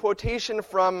with you a quotation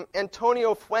from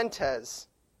Antonio Fuentes.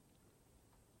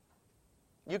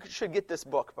 You should get this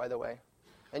book, by the way.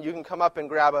 And you can come up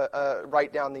and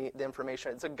write down the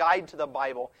information. It's a guide to the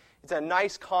Bible. It's a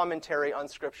nice commentary on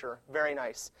Scripture. Very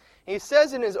nice. He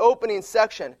says in his opening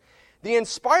section, the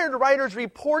inspired writers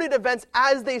reported events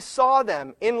as they saw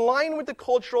them, in line with the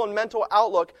cultural and mental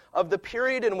outlook of the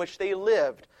period in which they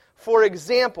lived. For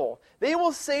example, they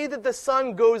will say that the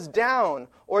sun goes down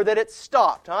or that it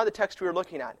stopped, the text we were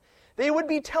looking at. They would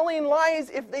be telling lies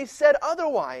if they said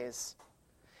otherwise.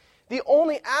 The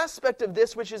only aspect of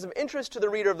this which is of interest to the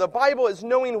reader of the Bible is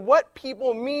knowing what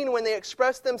people mean when they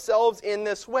express themselves in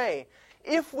this way.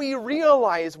 If we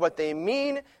realize what they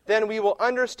mean, then we will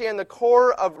understand the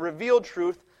core of revealed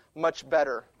truth much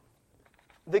better.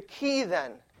 The key,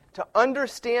 then, to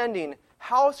understanding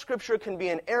how Scripture can be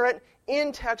inerrant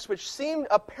in texts which seemed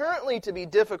apparently to be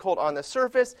difficult on the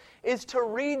surface is to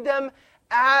read them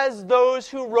as those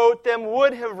who wrote them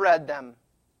would have read them.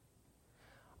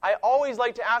 I always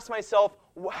like to ask myself,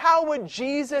 how would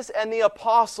Jesus and the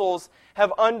apostles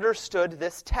have understood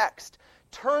this text?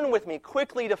 Turn with me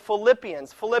quickly to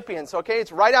Philippians. Philippians, okay?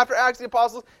 It's right after Acts of the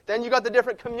Apostles. Then you got the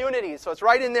different communities. So it's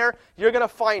right in there. You're going to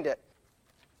find it.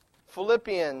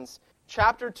 Philippians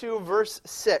chapter 2, verse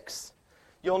 6.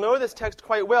 You'll know this text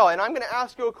quite well. And I'm going to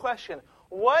ask you a question.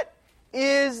 What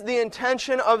is the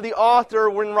intention of the author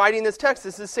when writing this text?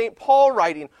 This is St. Paul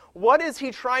writing. What is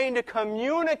he trying to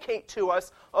communicate to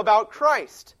us about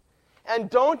Christ? And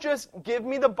don't just give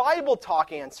me the Bible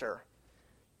talk answer.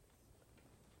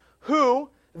 Who,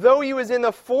 though he was in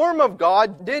the form of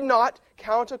God, did not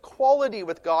count equality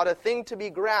with God a thing to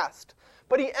be grasped,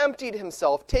 but he emptied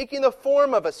himself, taking the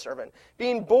form of a servant,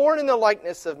 being born in the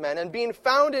likeness of men, and being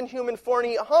found in human form,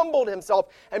 he humbled himself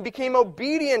and became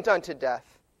obedient unto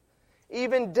death,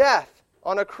 even death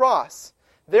on a cross.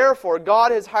 Therefore,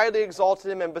 God has highly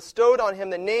exalted him and bestowed on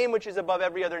him the name which is above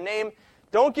every other name.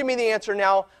 Don't give me the answer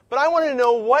now, but I want to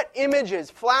know what images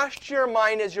flashed to your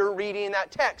mind as you're reading that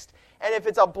text. And if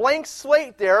it's a blank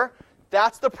slate there,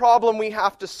 that's the problem we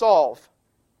have to solve.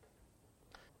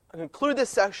 I'll conclude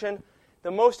this section. The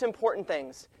most important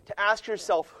things to ask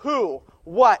yourself who,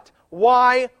 what,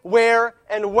 why, where,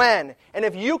 and when. And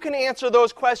if you can answer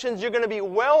those questions, you're going to be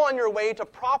well on your way to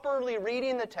properly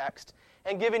reading the text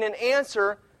and giving an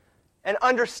answer and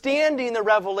understanding the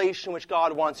revelation which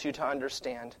God wants you to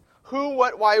understand. Who,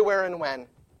 what, why, where, and when.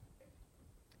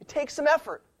 It takes some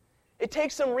effort. It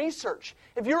takes some research.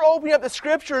 If you're opening up the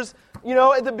Scriptures,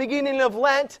 at the beginning of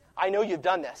Lent, I know you've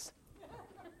done this.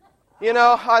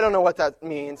 I don't know what that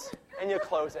means. And you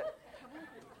close it.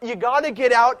 You got to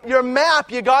get out your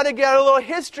map. You got to get out a little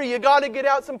history. You got to get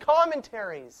out some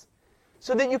commentaries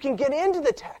so that you can get into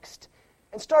the text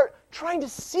and start trying to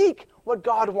seek what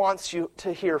God wants you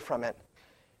to hear from it.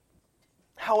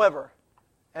 However,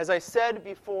 as I said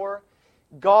before,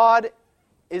 God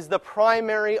is the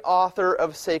primary author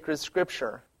of sacred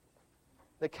Scripture.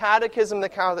 The Catechism of the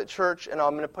Catholic Church, and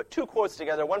I'm going to put two quotes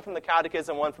together, one from the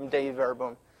Catechism, one from Dei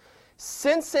Verbum.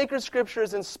 Since sacred Scripture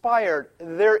is inspired,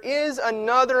 there is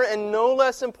another and no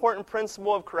less important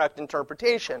principle of correct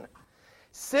interpretation.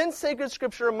 Since sacred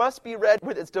Scripture must be read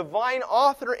with its divine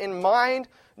author in mind,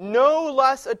 no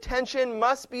less attention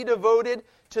must be devoted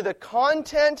to the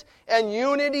content and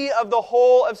unity of the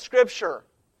whole of Scripture.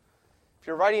 If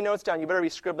you're writing notes down, you better be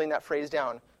scribbling that phrase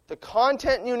down. The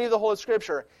content and unity of the whole of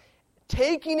Scripture,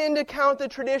 taking into account the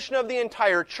tradition of the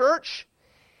entire church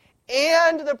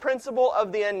and the principle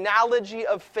of the analogy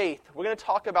of faith. We're going to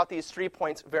talk about these 3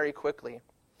 points very quickly.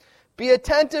 Be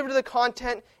attentive to the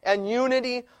content and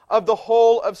unity of the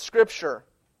whole of Scripture.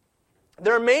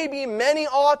 There may be many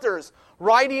authors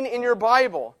writing in your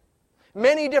Bible,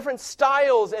 many different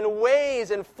styles and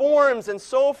ways and forms and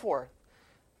so forth.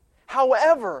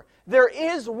 However, there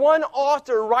is one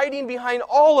author writing behind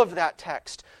all of that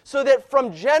text, so that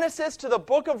from Genesis to the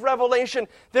book of Revelation,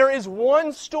 there is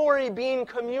one story being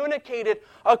communicated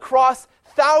across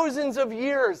thousands of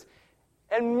years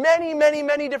and many, many,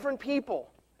 many different people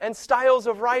and styles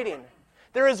of writing.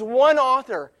 There is one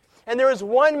author, and there is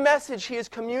one message he is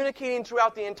communicating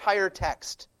throughout the entire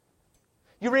text.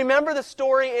 You remember the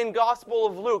story in Gospel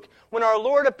of Luke when our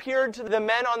Lord appeared to the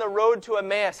men on the road to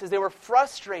Emmaus as they were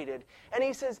frustrated. And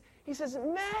he says,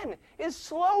 men, is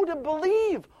slow to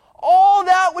believe all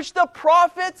that which the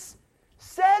prophets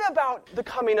said about the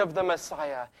coming of the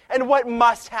Messiah and what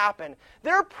must happen.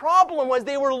 Their problem was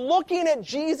they were looking at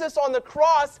Jesus on the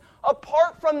cross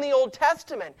apart from the Old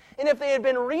Testament. And if they had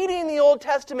been reading the Old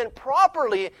Testament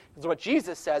properly, this is what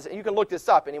Jesus says, and you can look this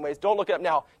up anyways, don't look it up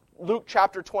now, Luke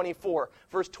chapter 24,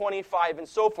 verse 25 and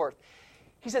so forth.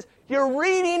 He says, you're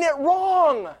reading it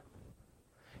wrong.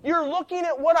 You're looking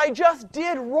at what I just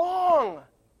did wrong.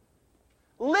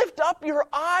 Lift up your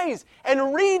eyes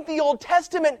and read the Old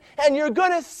Testament, and you're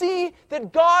going to see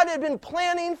that God had been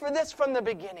planning for this from the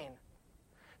beginning.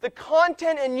 The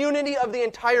content and unity of the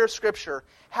entire Scripture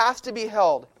has to be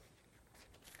held.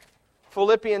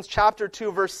 Philippians chapter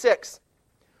 2, verse 6.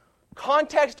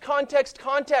 Context, context,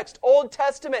 context. Old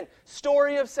Testament,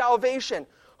 story of salvation.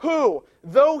 Who,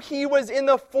 though he was in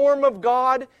the form of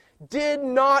God, did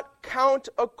not count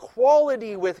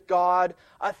equality with God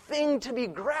a thing to be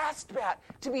grasped at,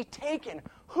 to be taken.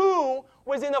 Who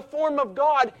was in the form of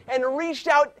God and reached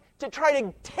out to try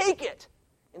to take it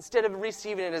instead of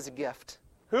receiving it as a gift?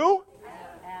 Who?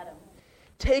 Adam.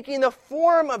 Taking the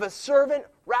form of a servant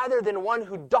rather than one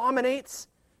who dominates.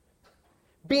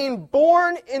 Being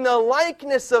born in the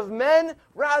likeness of men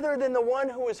rather than the one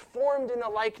who is formed in the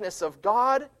likeness of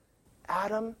God,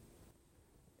 Adam.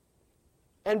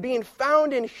 And being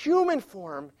found in human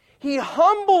form, he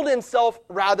humbled himself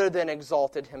rather than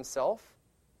exalted himself.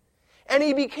 And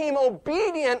he became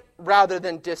obedient rather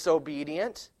than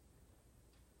disobedient,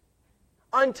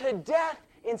 unto death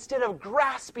instead of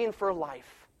grasping for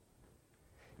life.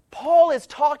 Paul is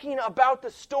talking about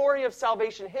the story of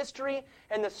salvation history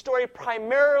and the story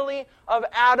primarily of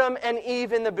Adam and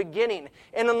Eve in the beginning.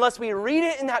 And unless we read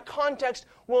it in that context,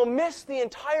 we'll miss the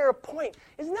entire point.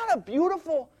 Isn't that a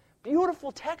beautiful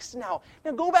text now?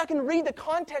 Now go back and read the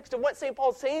context of what St.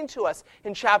 Paul's saying to us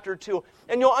in chapter 2,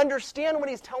 and you'll understand what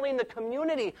he's telling the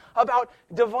community about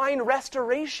divine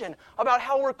restoration, about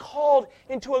how we're called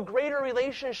into a greater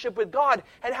relationship with God,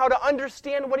 and how to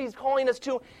understand what he's calling us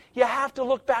to. You have to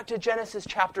look back to Genesis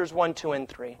chapters 1, 2, and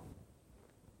 3.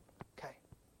 Okay.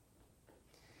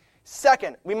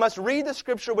 Second, we must read the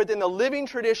Scripture within the living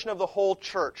tradition of the whole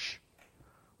church.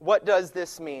 What does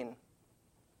this mean?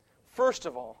 First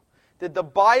of all, that the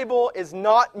Bible is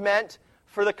not meant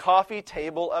for the coffee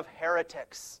table of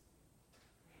heretics.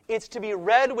 It's to be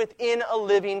read within a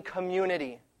living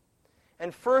community.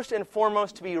 And first and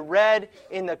foremost, to be read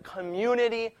in the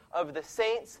community of the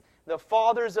saints, the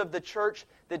fathers of the church,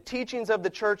 the teachings of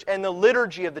the church, and the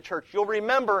liturgy of the church. You'll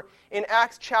remember in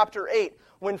Acts chapter 8,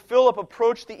 when Philip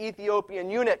approached the Ethiopian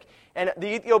eunuch, and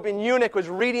the Ethiopian eunuch was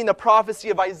reading the prophecy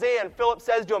of Isaiah, and Philip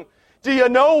says to him, do you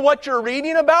know what you're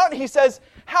reading about? And he says,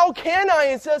 how can I?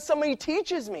 It says somebody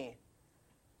teaches me.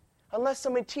 Unless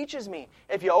somebody teaches me.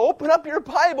 If you open up your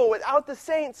Bible without the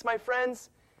saints, my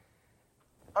friends,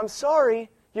 I'm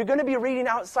sorry, you're going to be reading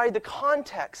outside the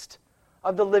context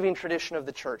of the living tradition of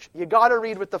the church. You got to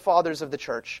read with the fathers of the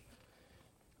church.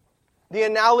 The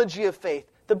analogy of faith.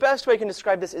 The best way I can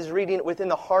describe this is reading it within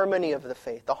the harmony of the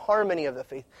faith. The harmony of the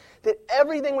faith. That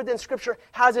everything within Scripture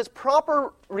has its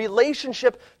proper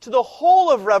relationship to the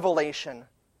whole of Revelation.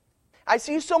 I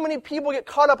see so many people get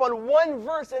caught up on one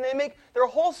verse and they make their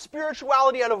whole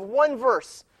spirituality out of one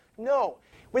verse. No.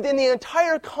 Within the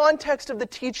entire context of the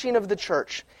teaching of the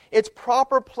church, its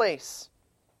proper place.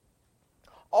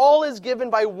 All is given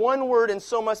by one word and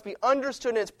so must be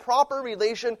understood in its proper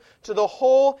relation to the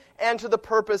whole and to the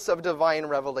purpose of divine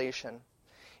revelation.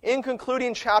 In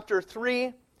concluding chapter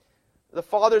 3, the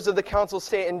fathers of the council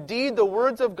say, indeed, the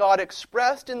words of God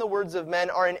expressed in the words of men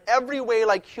are in every way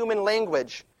like human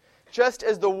language, just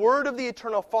as the word of the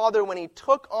eternal Father, when he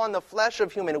took on the flesh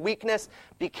of human weakness,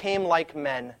 became like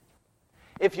men.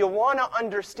 If you want to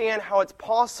understand how it's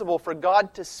possible for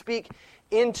God to speak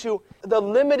into the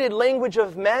limited language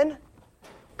of men,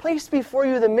 place before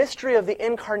you the mystery of the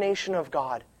incarnation of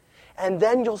God. And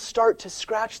then you'll start to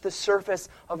scratch the surface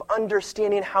of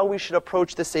understanding how we should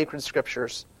approach the sacred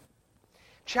Scriptures.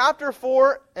 Chapter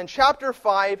 4 and chapter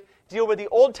 5 deal with the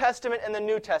Old Testament and the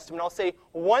New Testament. I'll say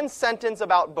one sentence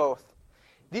about both.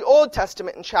 The Old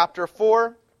Testament in chapter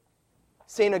 4,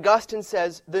 St. Augustine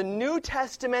says, the New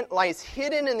Testament lies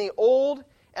hidden in the Old,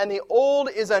 and the Old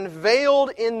is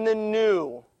unveiled in the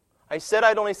New. I said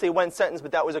I'd only say one sentence,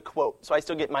 but that was a quote, so I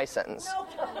still get my sentence.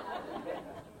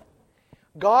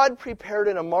 God prepared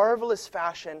in a marvelous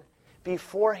fashion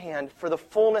beforehand for the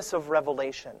fullness of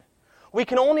revelation. We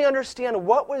can only understand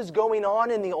what was going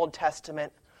on in the Old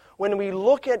Testament when we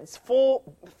look at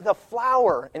the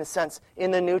flower, in a sense,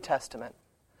 in the New Testament.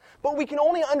 But we can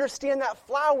only understand that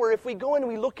flower if we go and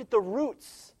we look at the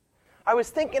roots. I was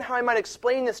thinking how I might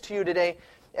explain this to you today.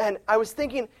 And I was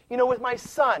thinking, with my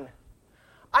son,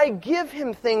 I give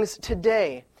him things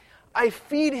today. I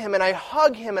feed him and I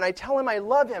hug him and I tell him I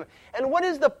love him. And what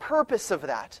is the purpose of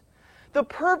that? The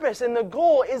purpose and the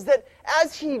goal is that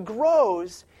as he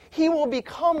grows, he will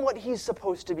become what he's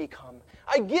supposed to become.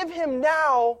 I give him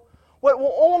now what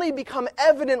will only become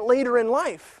evident later in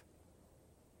life.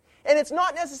 And it's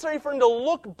not necessary for him to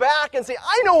look back and say,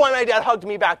 I know why my dad hugged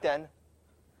me back then.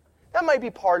 That might be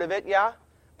part of it, yeah.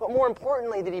 But more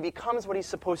importantly, that he becomes what he's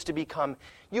supposed to become.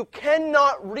 You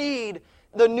cannot read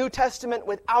the New Testament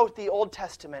without the Old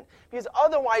Testament. Because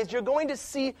otherwise, you're going to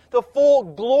see the full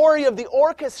glory of the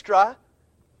orchestra,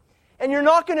 and you're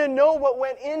not going to know what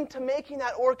went into making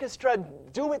that orchestra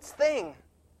do its thing.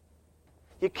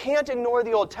 You can't ignore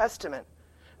the Old Testament.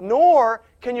 Nor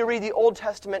can you read the Old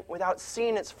Testament without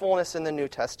seeing its fullness in the New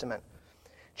Testament.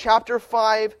 Chapter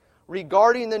 5,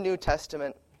 regarding the New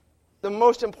Testament, the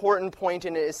most important point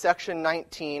in it is section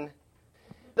 19.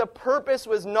 The purpose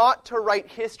was not to write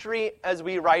history as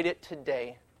we write it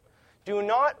today. Do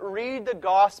not read the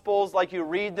Gospels like you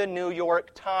read the New York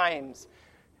Times.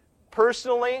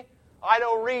 Personally, I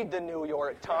don't read the New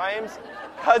York Times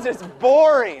because it's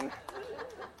boring.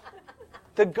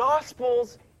 The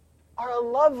Gospels are a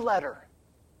love letter.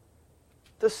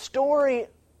 The story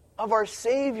of our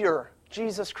Savior,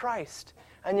 Jesus Christ.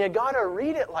 And you got to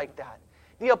read it like that.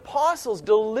 The apostles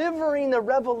delivering the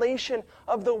revelation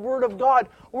of the Word of God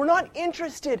were not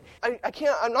interested, I'm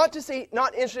not to say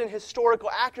not interested in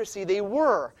historical accuracy, they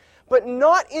were, but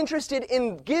not interested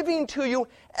in giving to you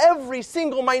every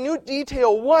single minute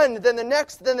detail, one, then the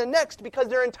next, because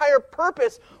their entire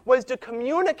purpose was to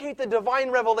communicate the divine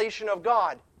revelation of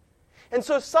God. And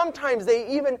so sometimes they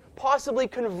even possibly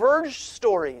converged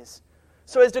stories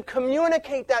so as to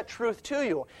communicate that truth to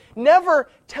you. Never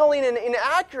telling an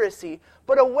inaccuracy,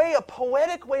 but a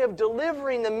poetic way of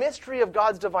delivering the mystery of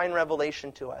God's divine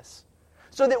revelation to us.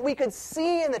 So that we could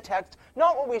see in the text,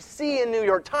 not what we see in New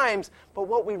York Times, but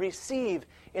what we receive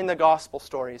in the gospel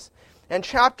stories. And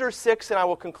chapter 6, and I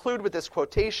will conclude with this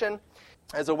quotation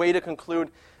as a way to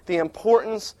conclude the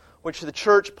importance which the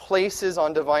church places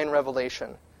on divine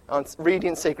revelation, on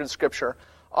reading sacred scripture.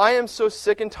 I am so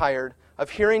sick and tired of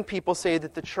hearing people say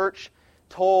that the church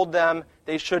told them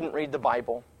they shouldn't read the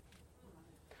Bible.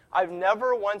 I've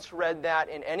never once read that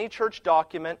in any church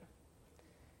document,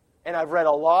 and I've read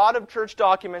a lot of church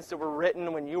documents that were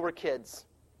written when you were kids.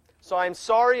 So I'm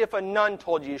sorry if a nun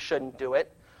told you shouldn't do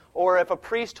it, or if a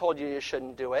priest told you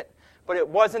shouldn't do it, but it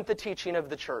wasn't the teaching of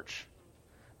the church.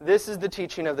 This is the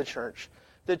teaching of the church.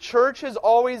 The church has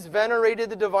always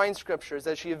venerated the divine scriptures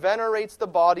as she venerates the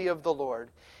body of the Lord.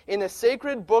 In the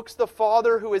sacred books, the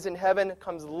Father who is in heaven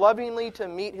comes lovingly to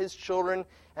meet his children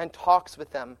and talks with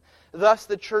them. Thus,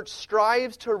 the church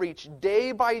strives to reach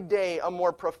day by day a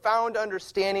more profound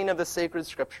understanding of the sacred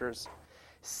scriptures.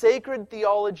 Sacred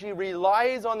theology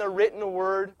relies on the written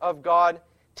word of God,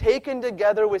 taken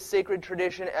together with sacred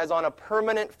tradition as on a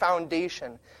permanent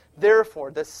foundation.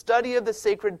 Therefore, the study of the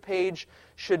sacred page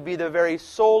should be the very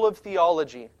soul of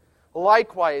theology.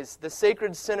 Likewise, the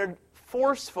Sacred Synod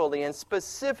forcefully and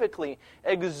specifically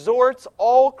exhorts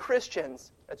all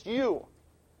Christians, that's you,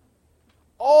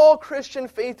 all Christian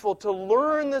faithful, to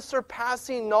learn the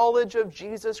surpassing knowledge of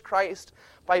Jesus Christ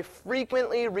by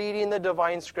frequently reading the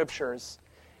divine scriptures.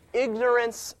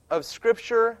 Ignorance of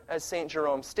Scripture, as St.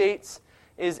 Jerome states,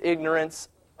 is ignorance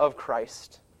of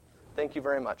Christ. Thank you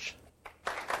very much.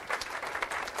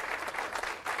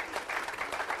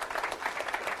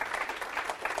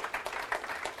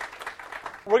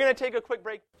 We're going to take a quick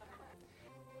break.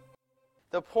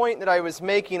 The point that I was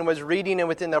making was reading it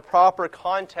within the proper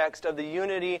context of the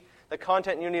unity, the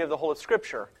content and unity of the whole of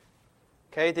Scripture.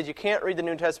 Okay, that you can't read the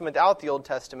New Testament without the Old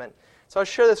Testament. So I'll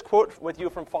share this quote with you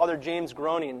from Father James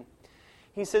Groening.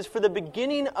 He says, "For the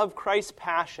beginning of Christ's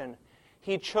passion,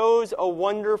 he chose a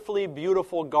wonderfully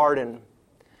beautiful garden.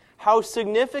 How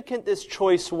significant this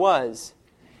choice was.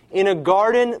 In a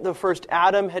garden, the first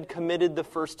Adam had committed the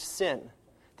first sin,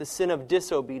 the sin of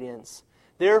disobedience.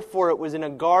 Therefore, it was in a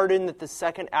garden that the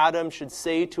second Adam should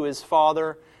say to his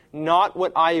father, 'Not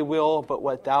what I will, but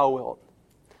what thou wilt.'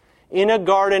 In a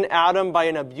garden, Adam, by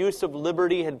an abuse of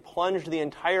liberty, had plunged the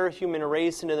entire human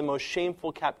race into the most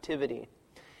shameful captivity.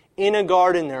 In a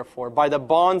garden, therefore, by the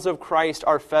bonds of Christ,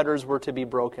 our fetters were to be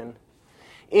broken.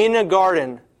 In a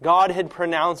garden, God had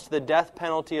pronounced the death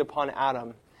penalty upon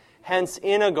Adam. Hence,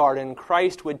 in a garden,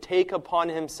 Christ would take upon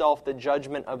himself the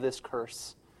judgment of this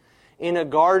curse. In a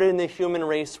garden, the human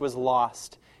race was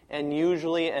lost, and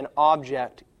usually an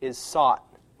object is sought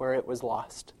where it was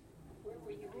lost."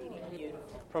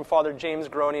 From Father James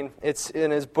Groening. It's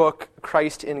in his book,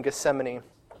 Christ in Gethsemane.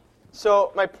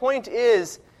 So my point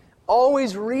is,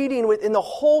 Always reading within the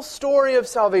whole story of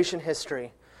salvation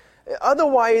history.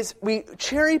 Otherwise, we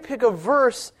cherry pick a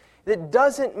verse that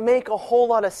doesn't make a whole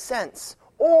lot of sense.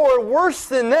 Or, worse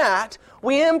than that,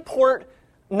 we import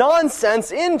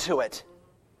nonsense into it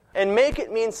and make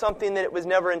it mean something that it was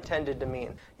never intended to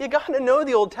mean. You got to know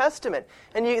the Old Testament,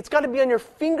 and it's got to be on your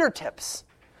fingertips.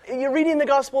 You're reading the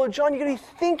Gospel of John, you're going to be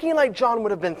thinking like John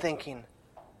would have been thinking.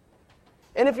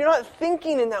 And if you're not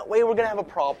thinking in that way, we're going to have a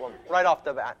problem right off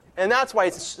the bat. And that's why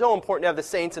it's so important to have the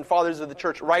saints and fathers of the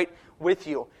church right with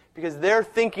you, because they're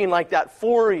thinking like that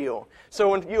for you. So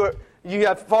when you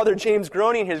have Father James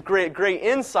Groening, his great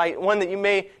insight, one that you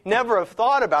may never have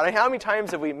thought about. And how many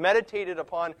times have we meditated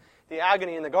upon the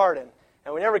agony in the garden?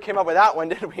 And we never came up with that one,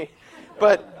 did we?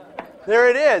 But there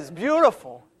it is.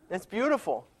 Beautiful. It's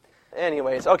beautiful.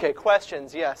 Anyways, okay,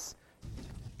 questions, yes.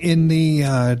 In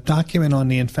the document on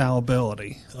the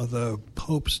infallibility of the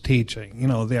Pope's teaching,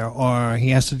 he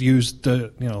has to use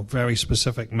the very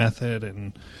specific method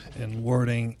and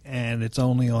wording, and it's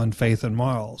only on faith and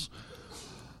morals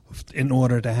in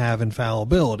order to have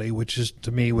infallibility, which is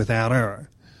to me without error.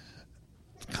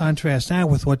 Contrast that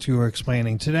with what you were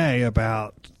explaining today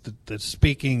about the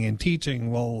speaking and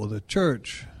teaching role of the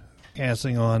church,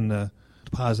 passing on the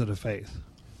positive faith.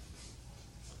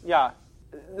 Yeah,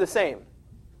 the same.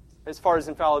 As far as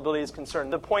infallibility is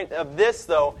concerned. The point of this,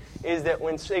 though, is that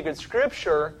when sacred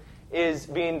Scripture is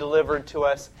being delivered to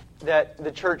us, that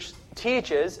the church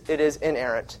teaches it is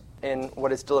inerrant in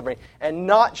what it's delivering, and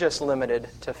not just limited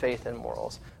to faith and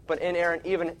morals, but inerrant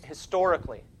even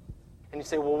historically. And you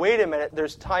say, well, wait a minute,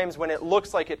 there's times when it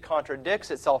looks like it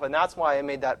contradicts itself, and that's why I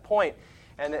made that point.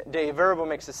 And that Dei Verbum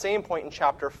makes the same point in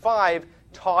chapter 5,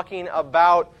 talking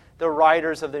about the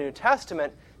writers of the New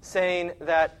Testament, saying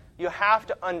that you have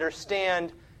to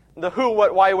understand the who,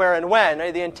 what, why, where, and when,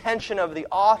 right? The intention of the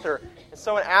author. And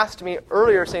someone asked me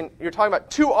earlier, saying, you're talking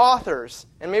about two authors.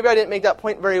 And maybe I didn't make that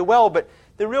point very well, but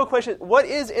the real question is, what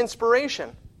is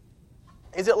inspiration?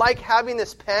 Is it like having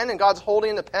this pen, and God's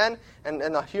holding the pen, and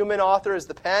the human author is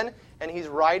the pen, and he's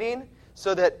writing,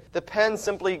 so that the pen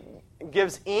simply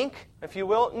gives ink, if you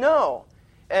will? No.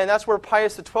 And that's where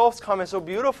Pius XII's comment is so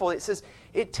beautiful. It says,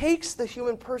 it takes the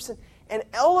human person and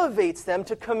elevates them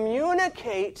to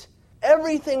communicate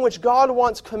everything which God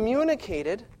wants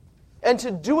communicated, and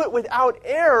to do it without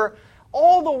error,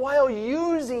 all the while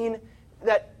using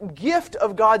that gift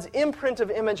of God's imprint of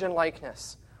image and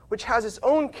likeness, which has its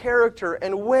own character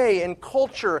and way and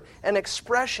culture and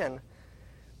expression.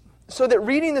 So that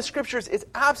reading the Scriptures is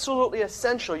absolutely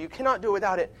essential. You cannot do it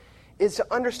without it, is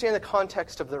to understand the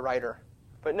context of the writer.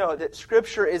 But no, that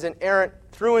Scripture is inerrant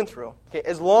through and through, okay,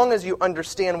 as long as you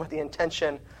understand what the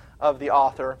intention of the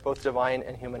author, both divine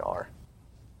and human, are.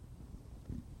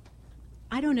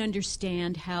 I don't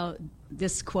understand how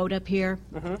this quote up here,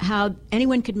 how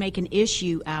anyone could make an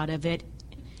issue out of it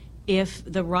if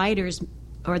the writers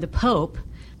or the Pope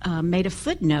made a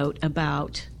footnote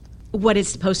about what it's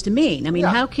supposed to mean. I mean,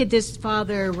 how could this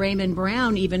Father Raymond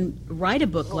Brown even write a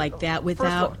book like that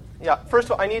without... First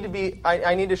of all, I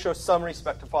need to show some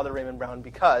respect to Father Raymond Brown,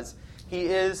 because he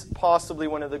is possibly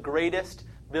one of the greatest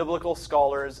biblical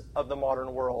scholars of the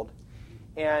modern world.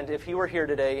 And if he were here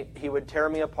today, he would tear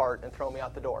me apart and throw me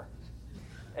out the door.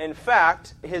 In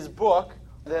fact, his book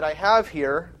that I have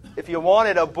here, if you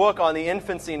wanted a book on the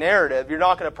infancy narrative, you're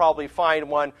not going to probably find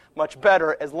one much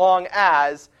better, as long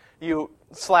as you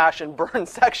slash and burn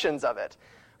sections of it.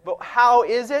 But how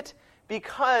is it?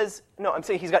 Because, I'm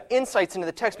saying he's got insights into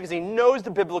the text because he knows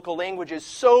the biblical languages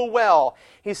so well.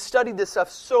 He's studied this stuff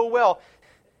so well.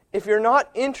 If you're not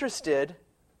interested,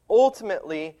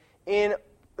 ultimately, in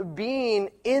being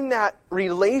in that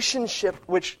relationship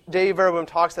which Dei Verbum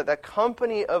talks about, that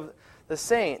company of the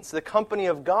saints, the company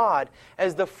of God,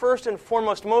 as the first and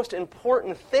foremost, most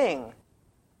important thing,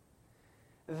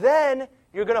 then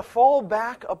you're going to fall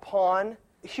back upon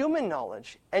human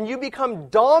knowledge, and you become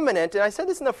dominant. And I said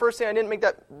this in the first thing, I didn't make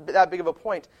that big of a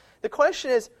point. The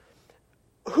question is,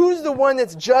 who's the one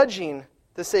that's judging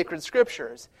the sacred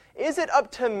Scriptures? Is it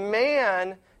up to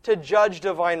man to judge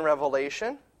divine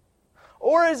revelation?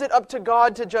 Or is it up to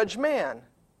God to judge man?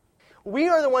 We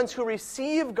are the ones who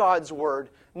receive God's Word,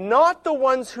 not the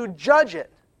ones who judge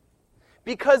it.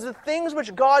 Because the things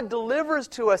which God delivers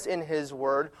to us in His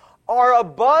Word are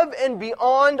above and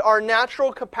beyond our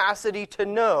natural capacity to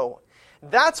know.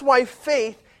 That's why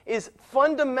faith is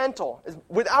fundamental,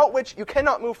 without which you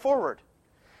cannot move forward.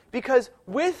 Because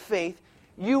with faith,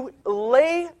 you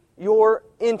lay your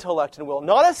intellect and will,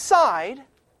 not aside,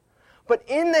 but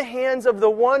in the hands of the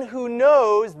one who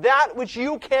knows that which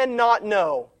you cannot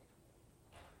know,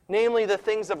 namely the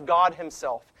things of God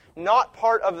Himself. not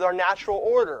part of our natural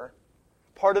order,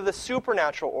 part of the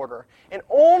supernatural order. And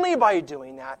only by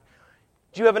doing that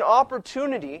do you have an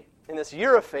opportunity in this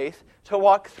year of faith to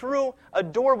walk through a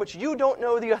door which you don't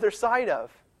know the other side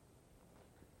of.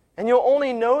 And you'll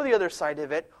only know the other side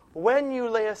of it when you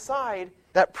lay aside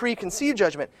that preconceived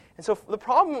judgment. And so the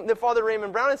problem that Father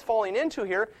Raymond Brown is falling into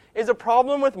here is a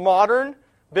problem with modern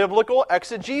biblical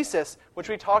exegesis, which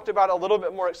we talked about a little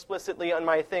bit more explicitly on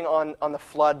my thing on the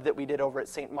flood that we did over at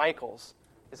St. Michael's.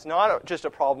 It's not just a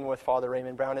problem with Father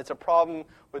Raymond Brown, it's a problem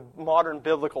with modern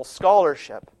biblical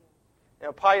scholarship.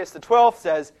 Now, Pius XII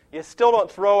says, you still don't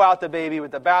throw out the baby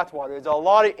with the bathwater. There's a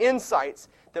lot of insights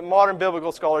that modern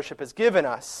biblical scholarship has given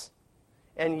us.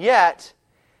 And yet,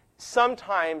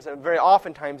 sometimes, and very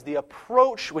oftentimes, the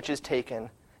approach which is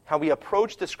taken, how we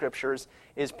approach the Scriptures,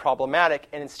 is problematic.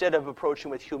 And instead of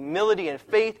approaching with humility and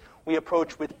faith, we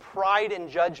approach with pride and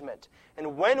judgment.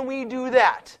 And when we do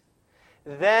that,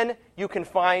 then you can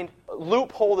find a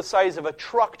loophole the size of a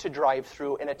truck to drive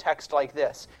through in a text like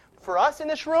this. For us in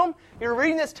this room, you're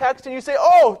reading this text and you say,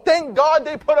 oh, thank God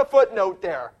they put a footnote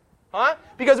there. Huh?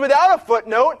 Because without a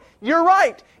footnote, you're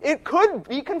right. It could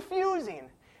be confusing.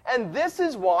 And this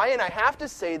is why, and I have to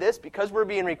say this because we're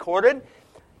being recorded,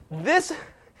 this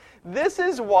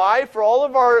is why for all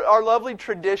of our lovely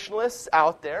traditionalists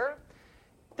out there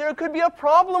could be a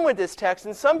problem with this text.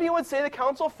 And some people would say the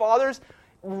Council Fathers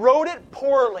wrote it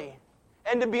poorly.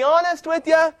 And to be honest with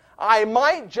you, I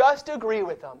might just agree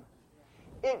with them.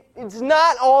 It's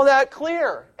not all that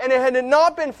clear. And had it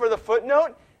not been for the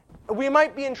footnote, we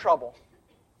might be in trouble.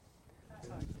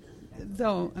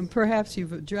 Though, and perhaps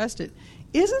you've addressed it,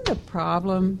 isn't the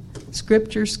problem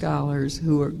Scripture scholars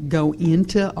who go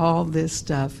into all this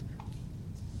stuff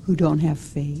who don't have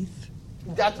faith?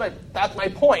 That's my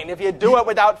point. If you do it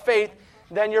without faith,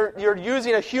 then you're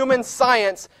using a human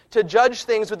science to judge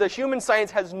things that the human science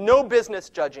has no business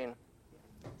judging.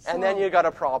 And then you got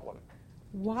a problem.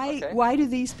 Why do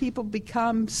these people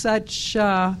become such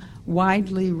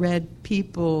widely read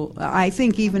people? I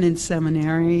think even in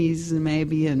seminaries,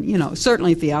 maybe, and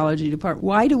certainly theology department.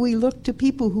 Why do we look to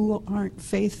people who aren't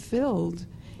faith-filled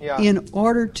in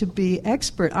order to be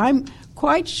expert? I'm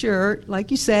quite sure,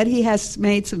 like you said, he has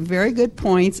made some very good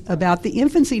points about the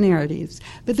infancy narratives.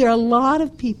 But there are a lot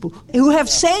of people who have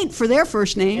saint for their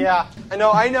first name. Yeah, I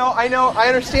know. I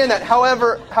understand that.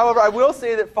 However, I will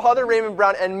say that Father Raymond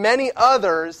Brown and many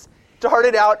others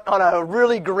started out on a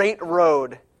really great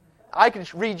road. I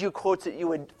could read you quotes that you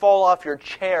would fall off your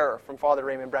chair from Father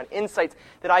Raymond Brown, insights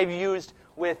that I've used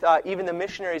with even the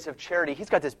Missionaries of Charity.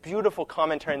 He's got this beautiful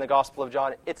commentary in the Gospel of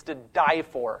John. It's to die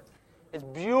for. It's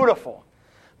beautiful.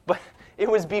 But it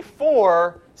was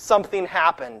before something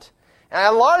happened. And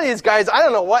a lot of these guys, I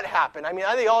don't know what happened. I mean, I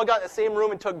think they all got in the same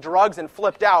room and took drugs and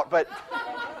flipped out. But,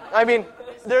 I mean,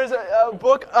 there's a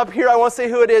book up here, I won't say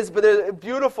who it is, but there's a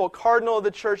beautiful cardinal of the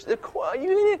church.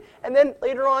 And then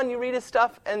later on, you read his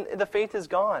stuff, and the faith is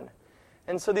gone.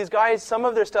 And so these guys, some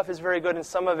of their stuff is very good, and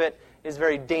some of it is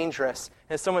very dangerous.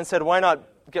 And someone said, why not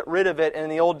get rid of it? And in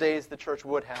the old days, the church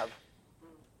would have.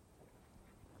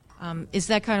 Is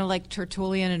that kind of like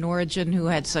Tertullian and Origen, who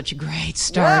had such a great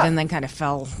start and then kind of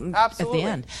fell at the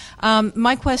end?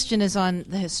 My question is on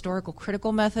the historical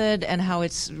critical method and how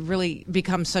it's really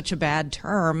become such a bad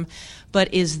term.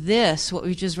 But is this, what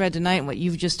we just read tonight, and what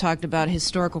you've just talked about,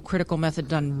 historical critical method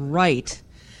done right,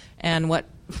 and what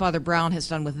Father Brown has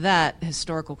done with that,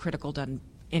 historical critical done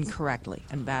incorrectly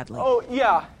and badly? Oh,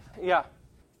 yeah.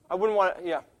 I wouldn't want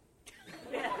to,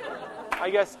 I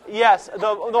guess, yes. The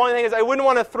only thing is I wouldn't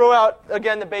want to throw out,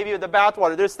 again, the baby with the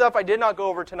bathwater. There's stuff I did not go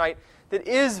over tonight that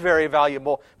is very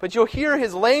valuable. But you'll hear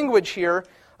his language here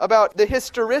about the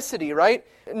historicity, right?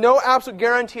 No absolute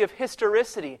guarantee of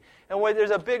historicity. And there's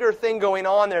a bigger thing going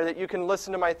on there that you can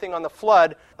listen to my thing on the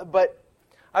flood. But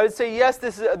I would say, yes,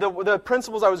 this is the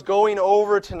principles I was going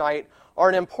over tonight are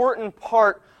an important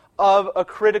part of a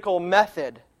critical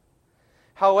method.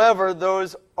 However,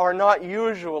 those are not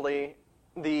usually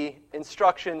the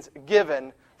instructions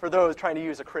given for those trying to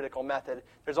use a critical method.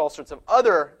 There's all sorts of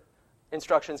other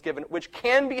instructions given, which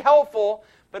can be helpful,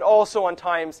 but also on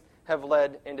times have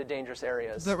led into dangerous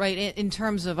areas. But right, in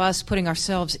terms of us putting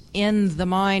ourselves in the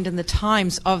mind and the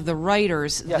times of the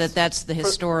writers, yes. That's the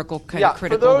historical kind of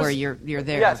critical where you're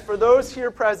there. Yes, for those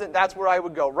here present, that's where I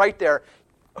would go, right there.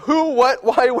 Who, what,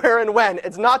 why, where, and when.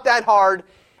 It's not that hard.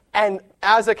 And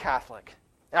as a Catholic,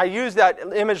 I used that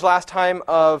image last time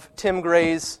of Tim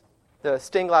Gray's The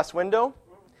Stained Glass Window.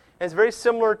 And it's very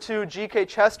similar to G.K.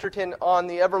 Chesterton on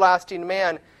The Everlasting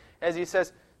Man, as he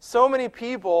says, so many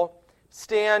people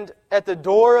stand at the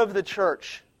door of the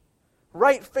church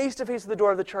right face to face with the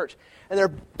door of the church. And they're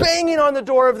banging on the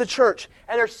door of the church.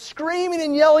 And they're screaming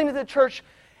and yelling at the church.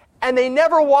 And they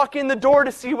never walk in the door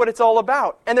to see what it's all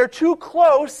about. And they're too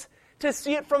close to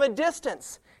see it from a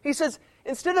distance. He says,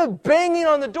 instead of banging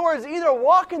on the doors, either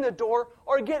walk in the door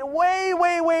or get way,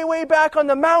 way, way, way back on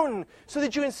the mountain so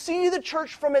that you can see the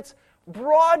church from its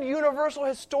broad, universal,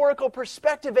 historical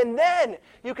perspective. And then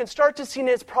you can start to see it in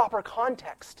its proper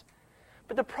context.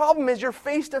 But the problem is you're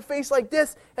face to face like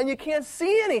this and you can't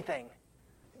see anything.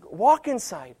 Walk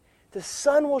inside. The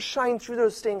sun will shine through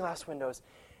those stained glass windows.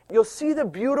 You'll see the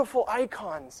beautiful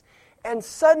icons. And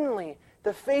suddenly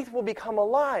the faith will become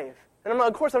alive. And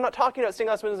of course, I'm not talking about stained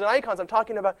glass windows and icons. I'm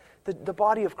talking about the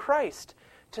body of Christ.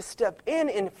 To step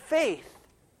in faith.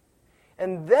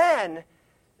 And then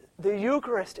the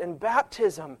Eucharist and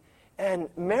baptism and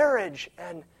marriage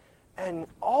and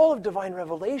all of divine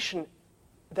revelation,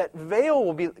 that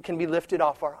veil can be lifted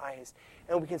off our eyes.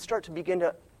 And we can start to begin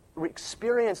to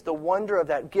experience the wonder of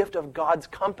that gift of God's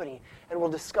company. And we'll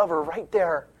discover right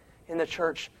there in the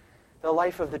church the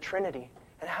life of the Trinity.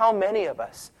 And how many of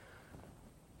us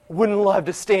wouldn't love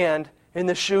to stand in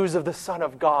the shoes of the Son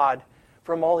of God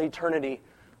from all eternity,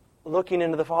 looking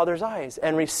into the Father's eyes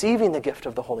and receiving the gift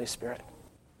of the Holy Spirit?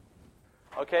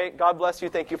 Okay, God bless you.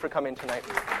 Thank you for coming tonight.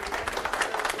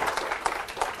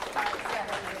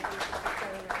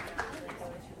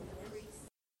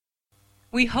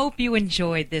 We hope you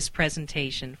enjoyed this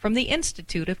presentation from the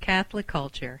Institute of Catholic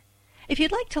Culture. If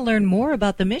you'd like to learn more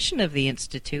about the mission of the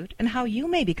Institute and how you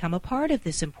may become a part of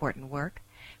this important work,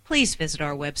 please visit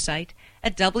our website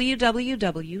at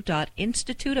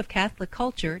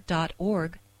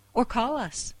www.instituteofcatholicculture.org or call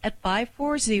us at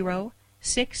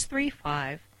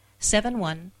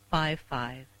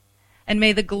 540-635-7155. And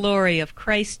may the glory of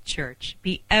Christ Church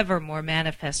be ever more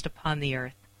manifest upon the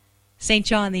earth. St.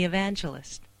 John the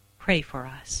Evangelist, pray for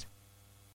us.